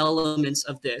appropriate elements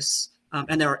of this,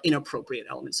 and there are inappropriate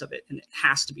elements of it, and it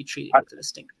has to be treated with a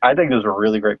distinct. I think those are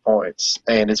really great points,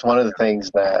 and it's one of the things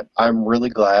that I'm really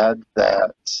glad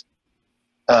that.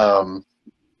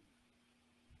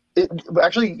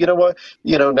 Actually, you know what?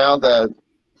 Now that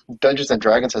Dungeons and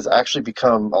Dragons has actually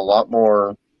become a lot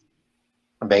more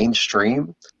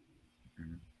mainstream,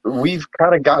 we've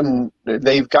kind of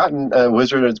they've gotten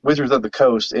Wizards of the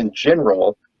Coast in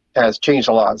general has changed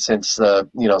a lot since since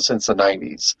the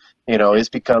 90s. It's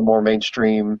become more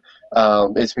mainstream.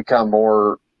 It's become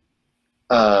more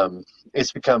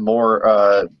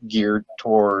geared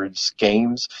towards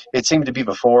games. It seemed to be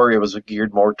before it was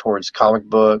geared more towards comic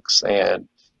books and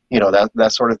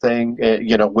that sort of thing.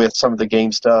 With some of the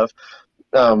game stuff,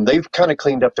 they've kind of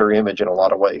cleaned up their image in a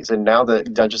lot of ways. And now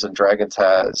that Dungeons and Dragons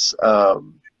has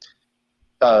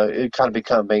it kind of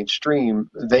become mainstream,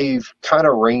 they've kind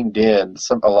of reined in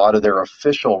a lot of their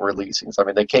official releasings. I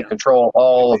mean, they can't control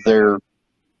all of their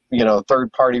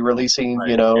third party releasing,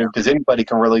 because anybody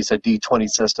can release a D20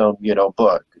 system,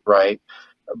 book, right?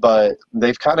 But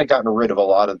they've kind of gotten rid of a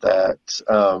lot of that,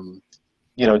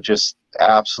 just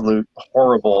absolute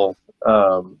horrible,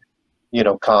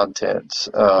 content.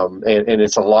 And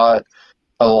it's a lot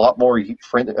more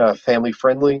family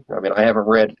friendly. I mean, I haven't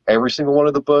read every single one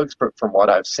of the books, but from what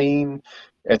I've seen,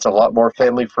 it's a lot more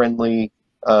family friendly.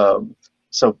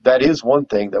 So that is one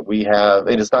thing that we have,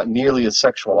 and it's not nearly as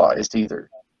sexualized either.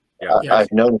 Yeah,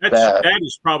 I've noticed that. That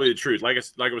is probably the truth. Like I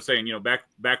was saying,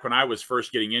 back when I was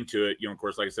first getting into it, of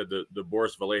course, like I said, the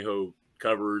Boris Vallejo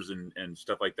covers and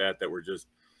stuff like that were just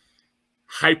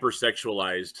hyper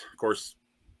sexualized. Of course,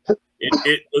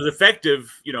 it was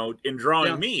effective, in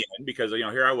drawing me in, because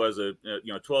here I was a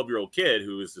 12-year-old kid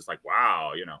who was just like,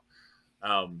 wow,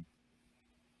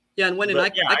 and when I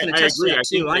can attest to that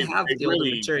too. I have the older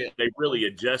material. They really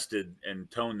adjusted and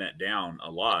toned that down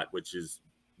a lot, which is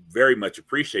very much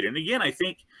appreciated. And again, I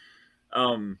think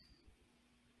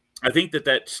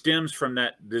that stems from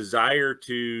that desire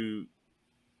to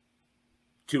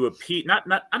appease,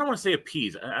 not I don't want to say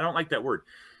appease, I don't like that word,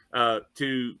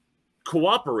 to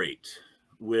cooperate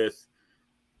with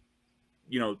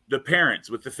the parents,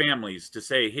 with the families, to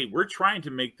say, hey, we're trying to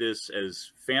make this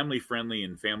as family friendly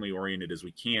and family oriented as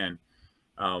we can.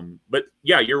 But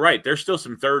yeah, you're right, there's still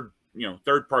some third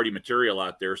party material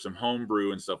out there, some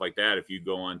homebrew and stuff like that. If you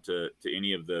go on to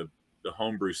any of the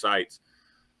homebrew sites,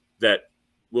 that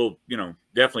will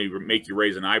definitely make you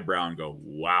raise an eyebrow and go,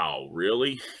 wow,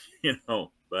 really?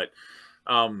 But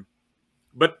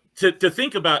to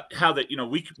think about how that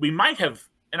we might have,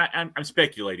 and I'm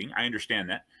speculating, I understand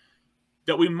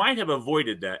that we might have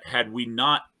avoided that had we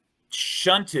not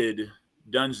shunted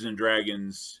Dungeons and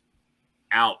Dragons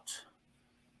out.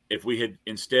 If we had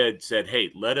instead said,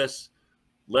 hey, let us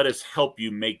help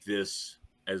you make this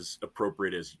as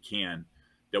appropriate as you can,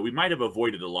 that we might have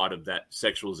avoided a lot of that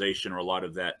sexualization or a lot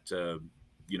of that,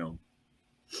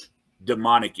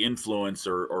 demonic influence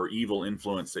or evil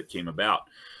influence that came about.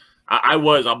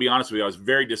 I'll be honest with you, I was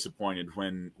very disappointed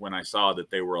when I saw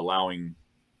that they were allowing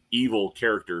evil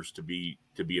characters to be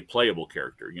a playable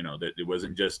character. That it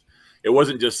wasn't just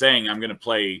saying, I'm going to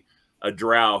play a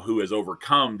drow who has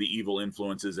overcome the evil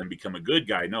influences and become a good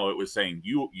guy. No, it was saying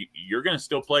you're going to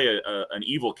still play an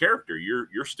evil character.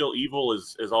 You're still evil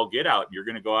as all get out. You're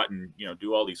going to go out and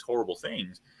do all these horrible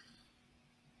things.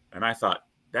 And I thought,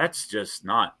 that's just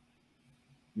not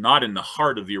in the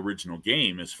heart of the original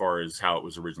game as far as how it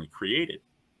was originally created.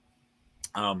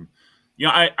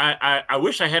 I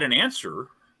wish I had an answer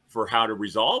for how to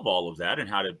resolve all of that and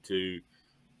how to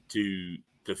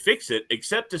fix it,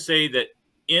 except to say that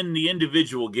in the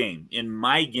individual game, in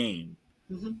my game,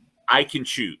 I can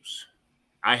choose.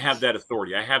 I have that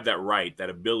authority. I have that right, that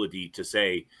ability to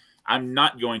say, I'm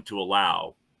not going to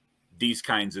allow these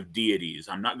kinds of deities.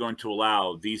 I'm not going to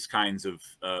allow these kinds of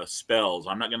spells.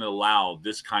 I'm not going to allow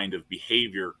this kind of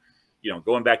behavior.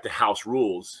 Going back to house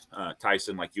rules,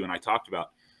 Tyson, like you and I talked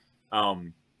about,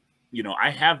 I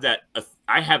have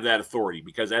that authority,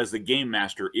 because as the game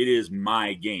master, it is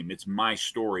my game. It's my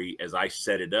story as I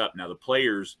set it up. Now the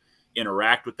players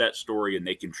interact with that story and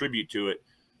they contribute to it,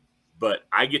 but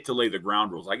I get to lay the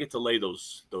ground rules. I get to lay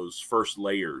those first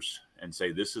layers and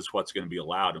say, this is what's going to be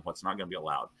allowed and what's not going to be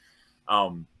allowed.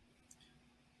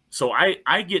 So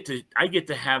I get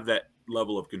to have that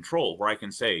level of control where I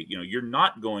can say, you're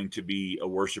not going to be a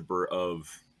worshiper of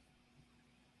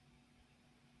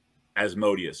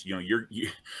Asmodeus.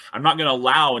 I'm not going to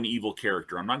allow an evil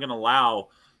character. I'm not going to allow,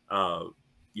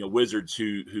 wizards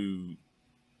who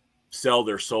sell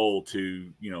their soul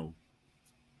to,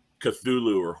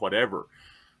 Cthulhu or whatever.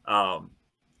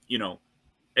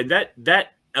 and that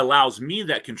allows me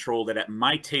that control, that at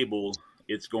my table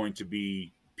it's going to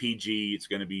be PG, it's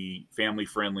going to be family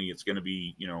friendly, it's going to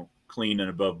be, you know, clean and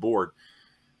above board.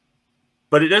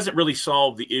 But it doesn't really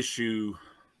solve the issue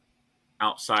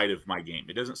outside of my game.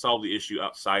 It doesn't solve the issue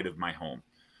outside of my home.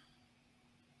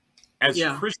 As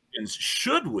Christians,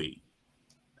 should we?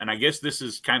 And I guess this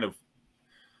is kind of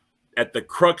at the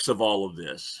crux of all of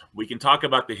this. We can talk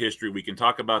about the history, we can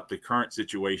talk about the current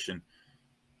situation,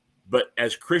 but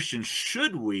as Christians,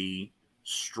 should we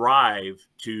strive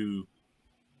to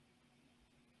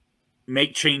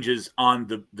make changes on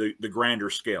the grander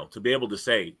scale, to be able to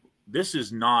say, this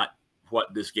is not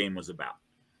what this game was about?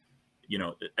 You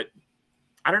know,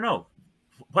 I don't know.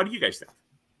 What do you guys think?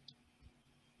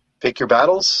 Pick your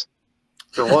battles,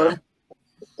 for one.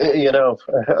 You know,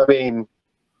 I mean,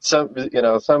 some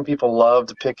people love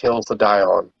to pick hills to die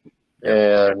on.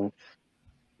 And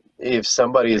if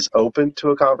somebody is open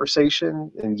to a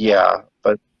conversation, and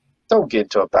but don't get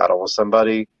into a battle with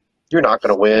somebody. You're not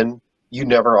going to win. You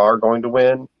never are going to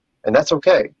win. And that's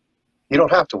okay. You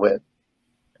don't have to win.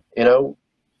 You know,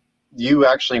 you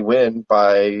actually win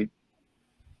by,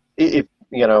 if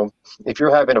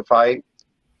you're having a fight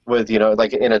with, you know,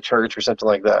 like in a church or something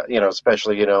like that, you know,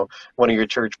 especially, you know, one of your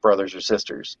church brothers or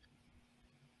sisters,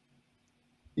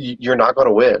 you're not going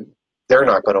to win. They're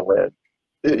not going to win.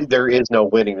 There is no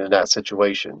winning in that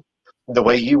situation. The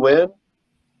way you win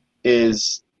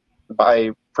is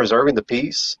by preserving the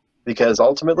peace, because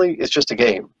ultimately it's just a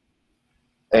game.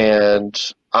 And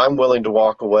I'm willing to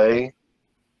walk away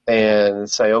and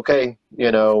say, okay,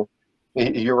 you know,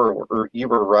 you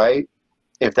were right,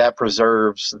 if that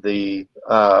preserves the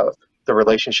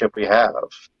relationship we have.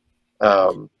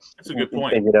 That's a good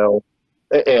point. And, you know,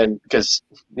 and because,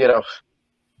 you know,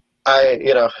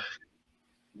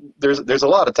 there's a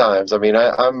lot of times. I mean,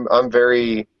 I'm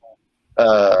very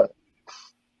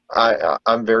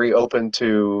I'm very open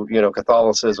to, you know,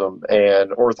 Catholicism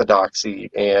and Orthodoxy,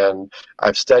 and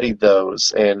I've studied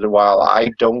those. And while I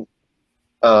don't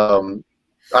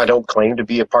claim to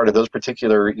be a part of those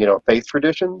particular, you know, faith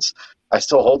traditions, I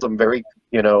still hold them very,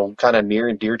 you know, kind of near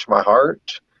and dear to my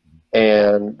heart.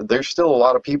 And there's still a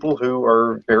lot of people who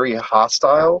are very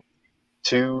hostile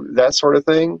to that sort of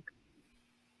thing.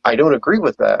 I don't agree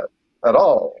with that at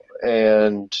all.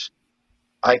 And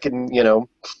I can, you know,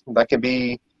 that can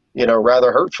be, you know,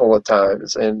 rather hurtful at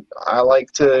times. And I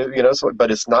like to, you know,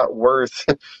 but it's not worth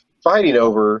fighting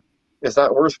over. It's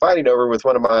not worth fighting over with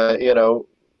one of my, you know,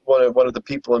 one of the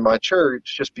people in my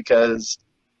church, just because,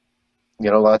 you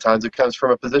know, a lot of times it comes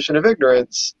from a position of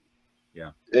ignorance.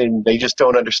 Yeah. And they just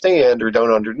don't understand, or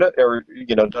don't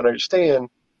understand.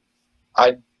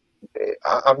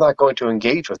 I'm not going to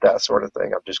engage with that sort of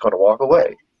thing. I'm just going to walk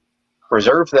away.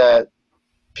 Preserve that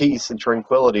peace and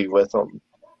tranquility with them.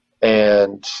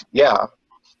 And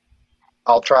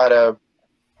I'll try to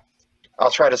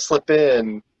slip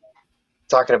in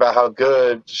talking about how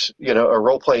good, you know, a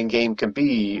role-playing game can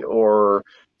be, or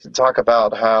talk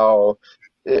about how,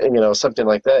 you know, something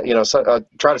like that, you know,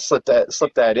 try to slip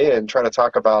that in, try to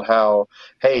talk about how,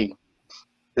 hey,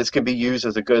 this can be used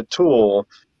as a good tool,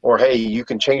 or hey, you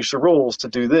can change the rules to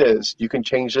do this, you can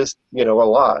change this, you know, a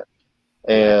lot.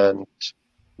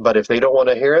 But if they don't want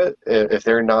to hear it, if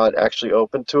they're not actually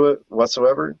open to it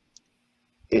whatsoever,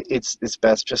 it's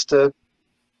best just to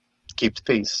keep the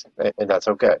peace, and that's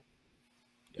okay.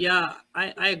 Yeah,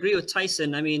 I agree with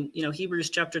Tyson. I mean, you know,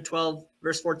 Hebrews chapter 12,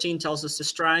 verse 14 tells us to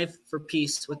strive for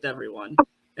peace with everyone.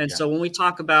 And so when we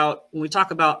talk about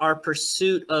our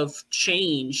pursuit of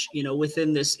change, you know,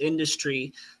 within this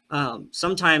industry,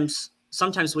 sometimes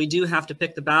we do have to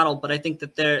pick the battle, but I think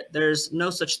that there's no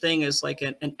such thing as like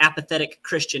an apathetic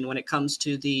Christian when it comes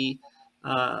to the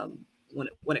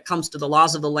when it comes to the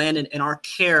laws of the land and our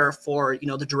care for, you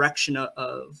know, the direction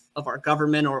of our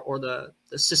government or the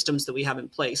systems that we have in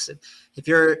place. If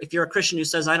you're a Christian who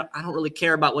says I don't really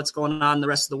care about what's going on in the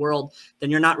rest of the world, then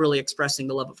you're not really expressing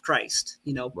the love of Christ,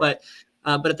 you know. Right.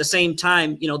 But at the same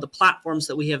time, you know, the platforms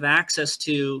that we have access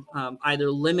to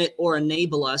either limit or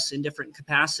enable us in different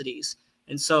capacities.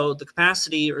 And so the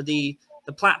capacity or the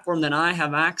platform that I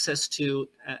have access to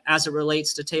as it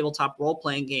relates to tabletop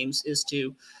role-playing games is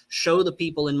to show the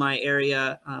people in my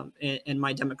area and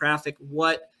my demographic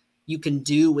what you can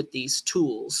do with these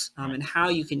tools and how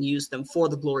you can use them for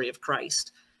the glory of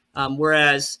Christ.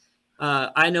 Whereas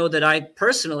I know that I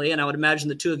personally, and I would imagine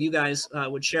the two of you guys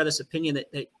would share this opinion,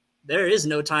 that there is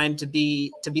no time to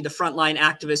be the frontline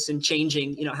activists in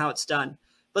changing, you know, how it's done.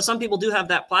 But some people do have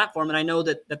that platform, and I know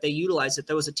that they utilize it.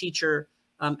 There was a teacher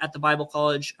at the Bible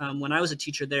college when I was a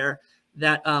teacher there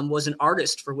that was an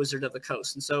artist for Wizard of the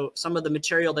Coast. And so some of the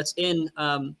material that's in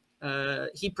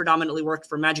he predominantly worked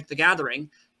for Magic the Gathering.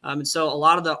 And so a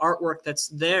lot of the artwork that's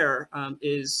there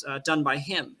is done by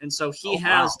him. And so he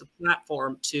has the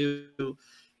platform to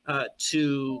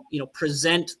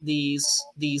present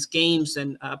these games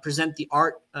and present the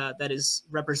art that is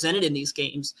represented in these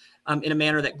games in a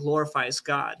manner that glorifies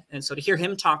God. And so to hear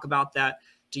him talk about that,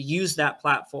 to use that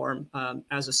platform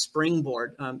as a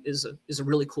springboard is a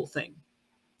really cool thing.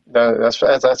 That's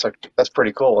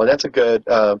pretty cool, and that's a good.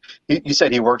 You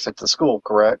said he works at the school,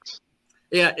 correct?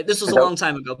 Yeah, this was a long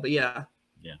time ago, but yeah.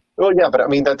 Yeah. Well, yeah, but I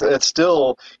mean that's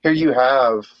still here. You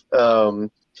have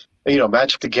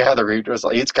Magic the Gathering. Was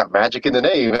like it's got magic in the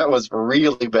name. That was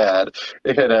really bad,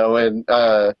 and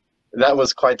that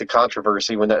was quite the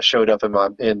controversy when that showed up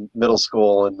in middle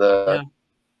school in the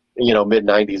mid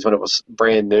 '90s when it was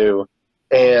brand new,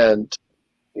 and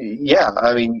yeah,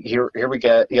 I mean here we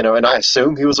get and I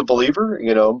assume he was a believer,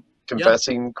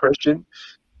 confessing Christian,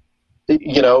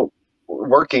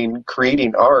 working,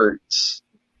 creating arts,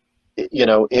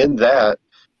 in that,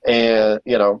 and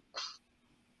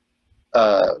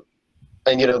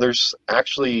there's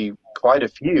actually quite a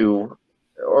few,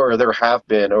 or there have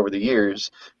been over the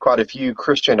years, quite a few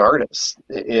Christian artists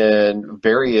in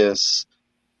various,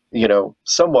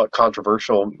 somewhat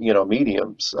controversial,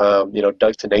 mediums. Doug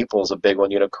TeNapel is a big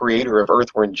one, creator of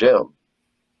Earthworm Jim.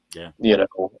 Yeah.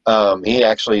 He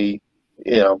actually,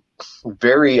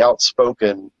 very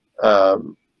outspoken,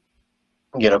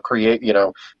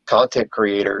 content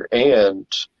creator, and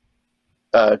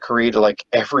created like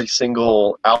every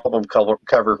single album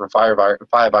cover for Five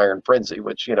Iron Frenzy,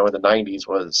 which in the '90s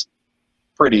was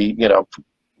pretty,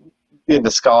 in the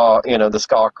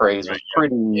ska craze was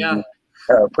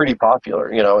pretty popular,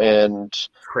 and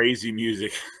crazy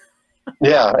music.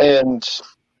 Yeah, and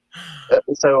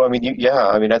so I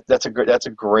mean, that's a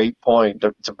great point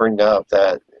to bring up,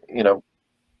 that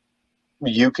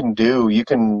you can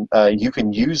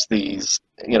use these,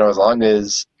 as long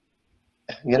as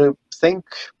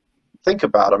think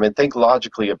about them and think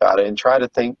logically about it, and try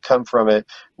to come from it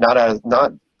not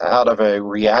out of a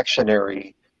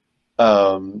reactionary,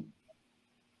 not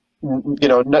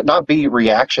be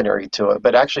reactionary to it,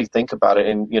 but actually think about it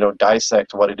and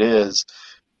dissect what it is,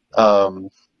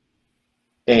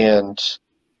 and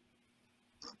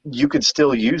you could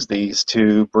still use these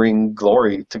to bring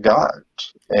glory to God,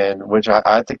 and which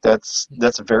I think that's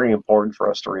very important for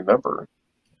us to remember.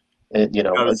 And,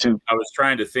 I was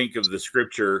trying to think of the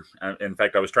scripture. In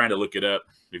fact, I was trying to look it up.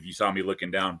 If you saw me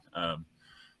looking down on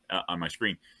my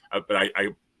screen, but I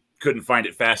couldn't find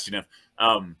it fast enough.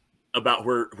 About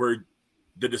where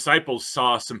the disciples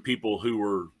saw some people who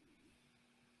were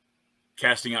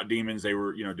casting out demons. They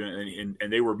were doing,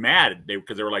 and they were mad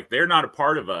because they were like, they're not a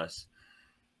part of us.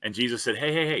 And Jesus said,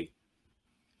 hey,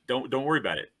 don't worry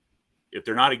about it. If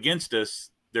they're not against us,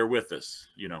 they're with us.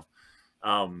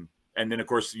 And then, of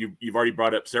course, you've already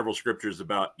brought up several scriptures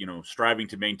about, striving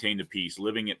to maintain the peace,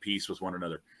 living at peace with one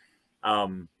another.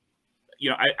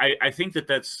 I think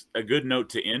that's a good note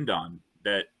to end on,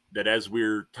 that as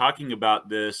we're talking about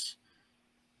this,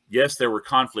 yes, there were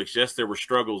conflicts. Yes, there were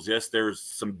struggles. Yes, there's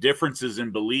some differences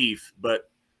in belief, but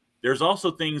there's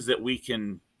also things that we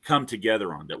can come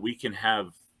together on, that we can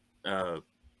have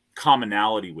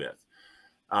commonality with.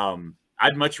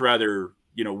 I'd much rather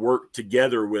work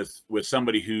together with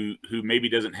somebody who maybe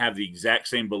doesn't have the exact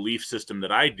same belief system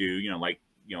that I do,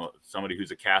 somebody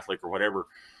who's a Catholic or whatever.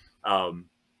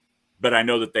 But I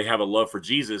know that they have a love for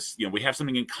Jesus. We have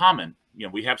something in common.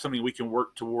 We have something we can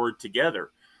work toward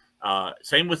together.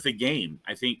 Same with the game.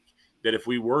 I think that if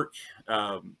we work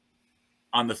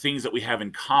on the things that we have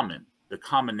in common, the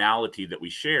commonality that we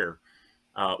share,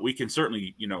 we can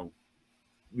certainly,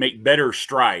 make better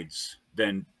strides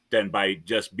than by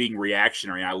just being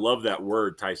reactionary. I love that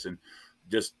word, Tyson,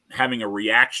 just having a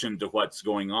reaction to what's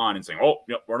going on and saying, oh,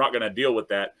 we're not going to deal with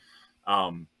that.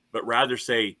 But rather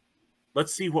say,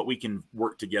 let's see what we can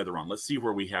work together on. Let's see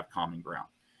where we have common ground.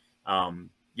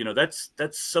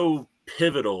 That's so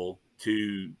pivotal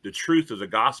to the truth of the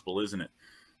gospel, isn't it?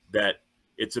 That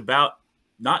it's about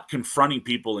not confronting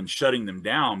people and shutting them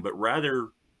down, but rather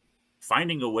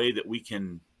finding a way that we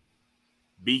can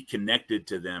be connected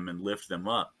to them and lift them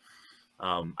up.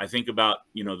 I think about,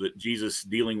 that Jesus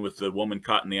dealing with the woman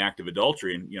caught in the act of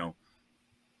adultery, and,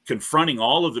 confronting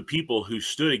all of the people who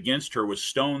stood against her with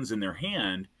stones in their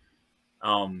hand.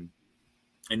 And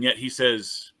yet he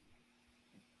says,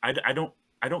 I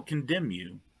don't condemn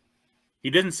you. He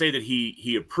didn't say that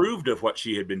he approved of what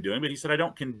she had been doing, but he said, I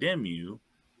don't condemn you.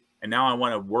 And now I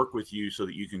want to work with you so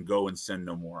that you can go and sin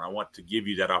no more. I want to give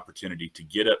you that opportunity to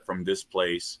get up from this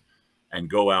place and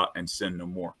go out and sin no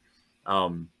more.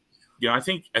 I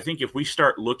think if we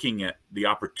start looking at the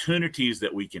opportunities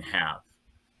that we can have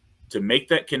to make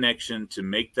that connection, to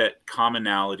make that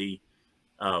commonality,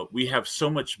 we have so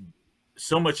much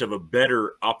of a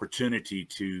better opportunity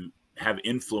to have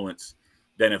influence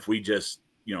than if we just,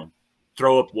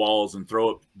 throw up walls and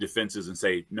throw up defenses and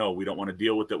say, no, we don't want to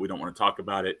deal with it. We don't want to talk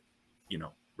about it.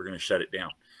 We're going to shut it down.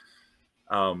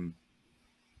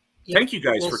 Thank you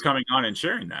guys for coming on and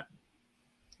sharing that.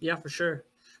 Yeah, for sure.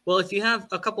 Well, if you have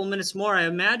a couple minutes more, I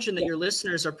imagine that your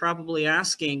listeners are probably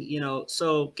asking,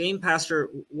 so Game Pastor,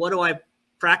 what do I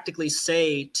practically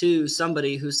say to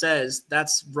somebody who says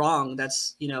that's wrong,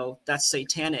 that's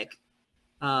satanic?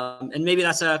 And maybe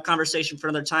that's a conversation for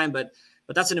another time, but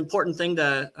that's an important thing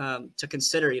to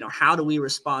consider. How do we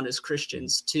respond as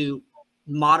Christians to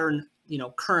modern,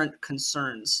 current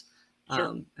concerns?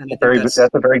 Sure. And that's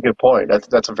a very good point.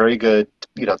 That's a very good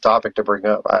topic to bring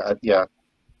up.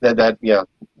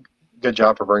 Good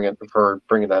job for bringing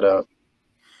that up.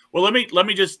 Well, let me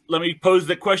pose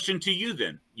the question to you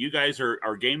then. You guys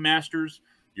are game masters.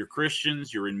 You're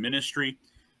Christians. You're in ministry.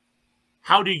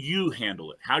 How do you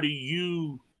handle it? How do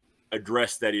you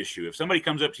address that issue? If somebody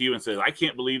comes up to you and says, I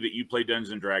can't believe that you play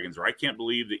Dungeons and Dragons, or I can't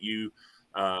believe that you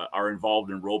are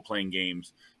involved in role-playing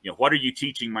games, what are you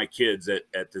teaching my kids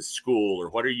at this school, or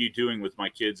what are you doing with my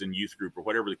kids in youth group, or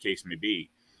whatever the case may be?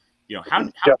 How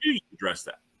do you address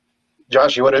that?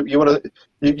 Josh, you want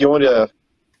to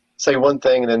say one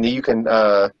thing, and then you can,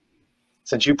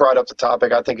 since you brought up the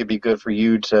topic, I think it'd be good for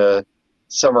you to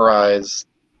summarize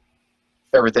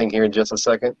everything here in just a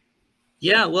second.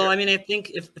 Yeah, well, I mean, I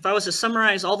think if I was to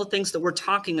summarize all the things that we're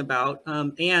talking about,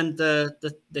 and the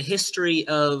history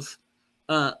of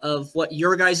what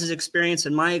your guys' experience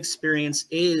and my experience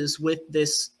is with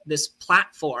this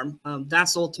platform,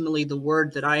 that's ultimately the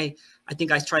word that I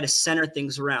think I try to center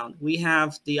things around. We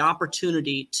have the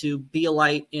opportunity to be a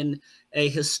light in a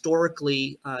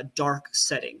historically dark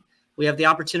setting. We have the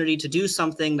opportunity to do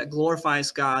something that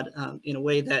glorifies God in a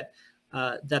way that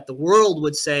the world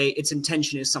would say its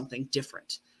intention is something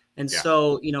different. And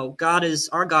so,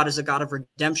 our God is a God of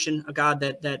redemption, a God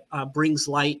that brings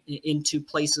light into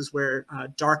places where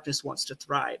darkness wants to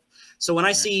thrive. So when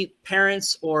I see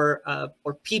parents or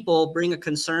people bring a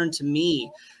concern to me,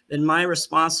 then my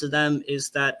response to them is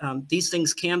that these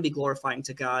things can be glorifying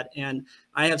to God. And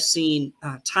I have seen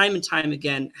time and time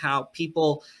again how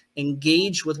people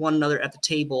engage with one another at the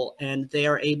table, and they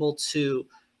are able to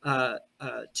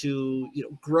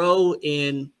grow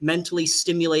in mentally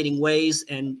stimulating ways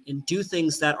and do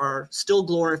things that are still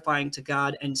glorifying to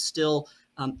God and still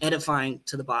edifying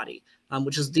to the body,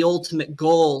 which is the ultimate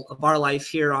goal of our life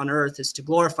here on earth, is to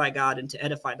glorify God and to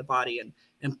edify the body.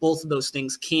 And both of those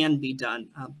things can be done.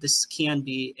 This can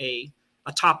be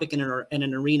a topic in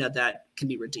an arena that can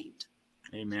be redeemed.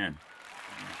 Amen.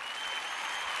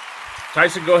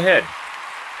 Tyson, go ahead.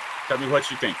 Tell me what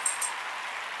you think.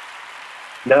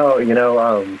 No,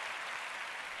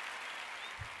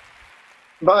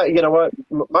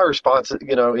 my response,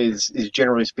 is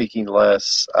generally speaking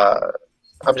less.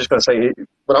 I'm just going to say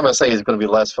what I'm going to say is going to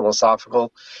be less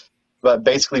philosophical, but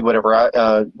basically whatever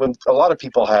when a lot of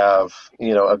people have,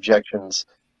 objections,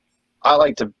 I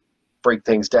like to break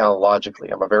things down logically.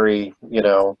 I'm a very,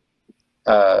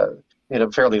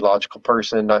 fairly logical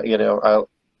person,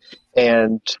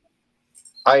 and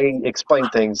I explain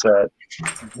things that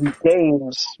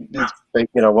games,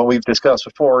 what we've discussed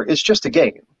before, it's just a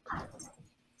game.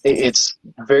 It's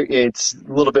a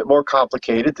little bit more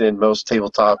complicated than most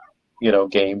tabletop,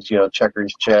 games,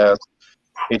 checkers, chess.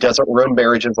 It doesn't ruin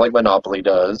marriages like Monopoly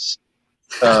does.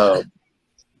 That's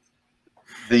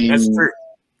true.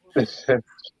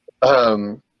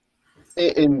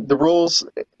 In the rules,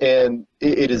 and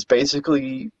it is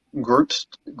basically group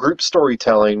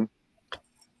storytelling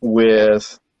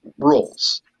with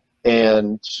rules.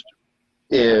 And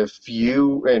if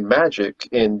you and magic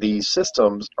in these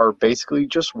systems are basically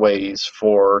just ways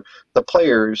for the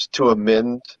players to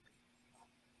amend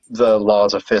the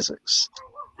laws of physics.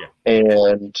 Yeah.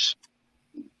 And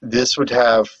this would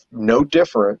have no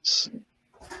difference.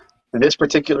 This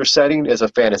particular setting is a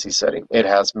fantasy setting. It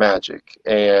has magic,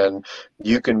 and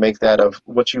you can make that of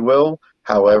what you will.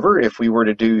 However, if we were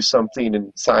to do something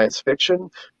in science fiction,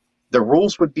 the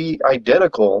rules would be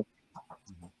identical.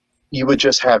 You would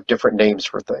just have different names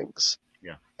for things.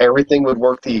 Yeah. Everything would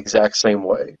work the exact same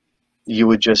way. You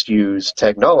would just use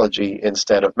technology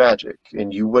instead of magic,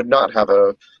 and you would not have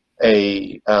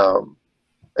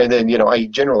and then, I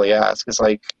generally ask, it's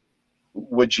like,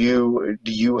 do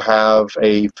you have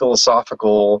a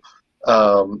philosophical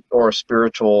or a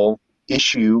spiritual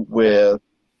issue with,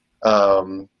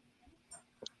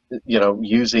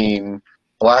 using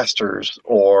blasters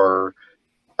or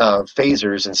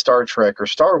phasers in Star Trek or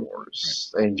Star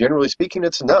Wars. And generally speaking,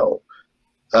 it's no.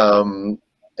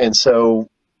 And so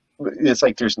it's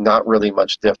like there's not really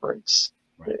much difference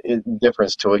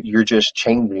to it. You're just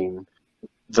changing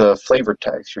the flavor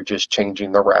text. You're just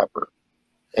changing the wrapper.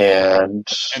 And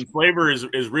flavor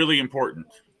is really important.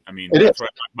 I mean, that's what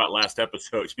I talked about last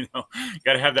episode. You know,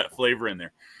 got to have that flavor in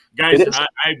there, guys.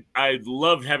 I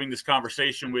loved having this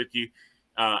conversation with you.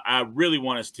 I really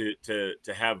want us to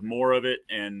have more of it,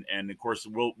 and of course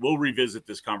we'll revisit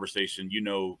this conversation. You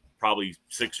know, probably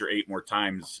 6 or 8 more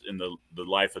times in the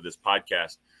life of this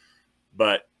podcast.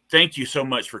 But thank you so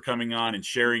much for coming on and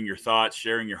sharing your thoughts,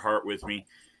 sharing your heart with me.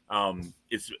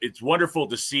 It's wonderful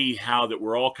to see how that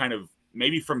we're all kind of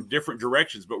maybe from different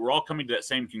directions, but we're all coming to that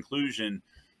same conclusion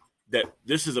that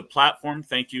this is a platform.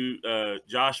 Thank you,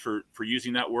 Josh, for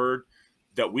using that word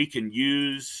that we can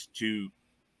use to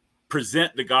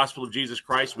present the gospel of Jesus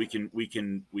Christ. We can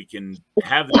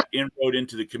have that inroad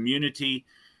into the community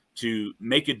to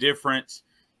make a difference,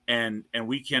 and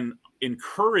we can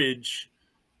encourage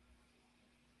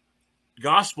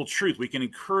gospel truth. We can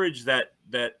encourage that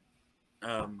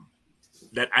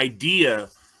idea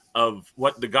of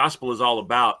what the gospel is all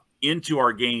about into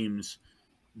our games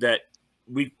that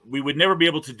we would never be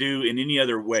able to do in any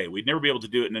other way. We'd never be able to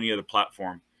do it in any other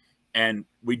platform. And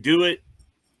we do it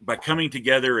by coming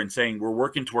together and saying we're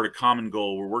working toward a common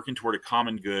goal. We're working toward a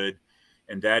common good.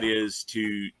 And that is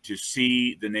to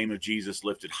see the name of Jesus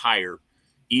lifted higher,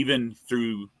 even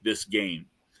through this game.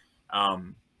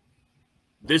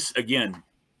 This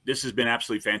has been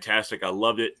absolutely fantastic. I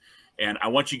loved it. And I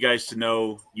want you guys to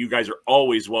know you guys are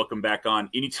always welcome back on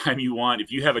anytime you want.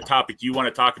 If you have a topic you want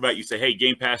to talk about, you say, "Hey,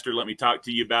 Game Pastor, let me talk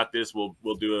to you about this." We'll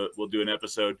do an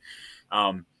episode.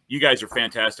 You guys are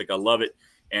fantastic. I love it.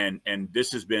 And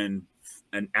this has been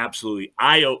an absolutely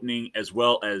eye-opening as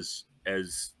well as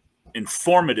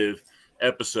informative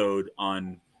episode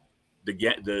on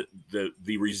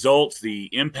the results, the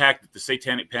impact that the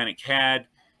Satanic Panic had,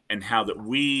 and how that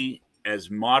we as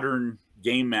modern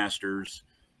game masters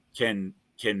can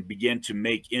begin to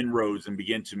make inroads and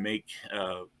begin to make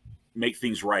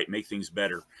things right, make things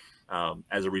better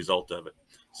as a result of it.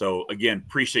 So again,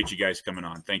 appreciate you guys coming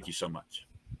on. Thank you so much.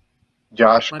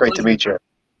 Josh, great to meet you.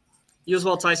 You as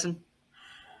well, Tyson.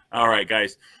 All right,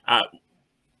 guys.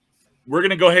 We're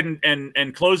going to go ahead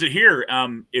and close it here.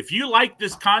 If you like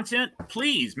this content,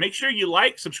 please make sure you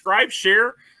like, subscribe,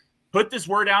 share, put this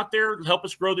word out there, help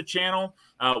us grow the channel.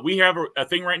 We have a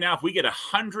thing right now. If we get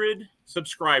 100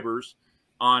 subscribers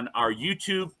on our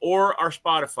YouTube or our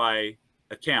Spotify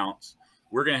accounts,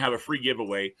 we're going to have a free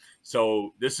giveaway.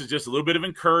 So this is just a little bit of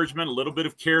encouragement, a little bit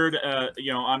of carrot,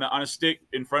 on a stick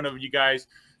in front of you guys.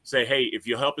 Say, hey, if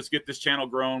you help us get this channel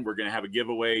grown, we're going to have a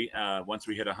giveaway once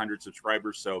we hit 100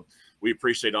 subscribers. So we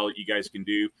appreciate all that you guys can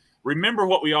do. Remember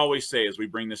what we always say as we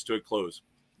bring this to a close.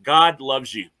 God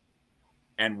loves you,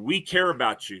 and we care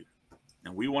about you,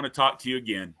 and we want to talk to you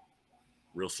again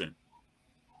real soon.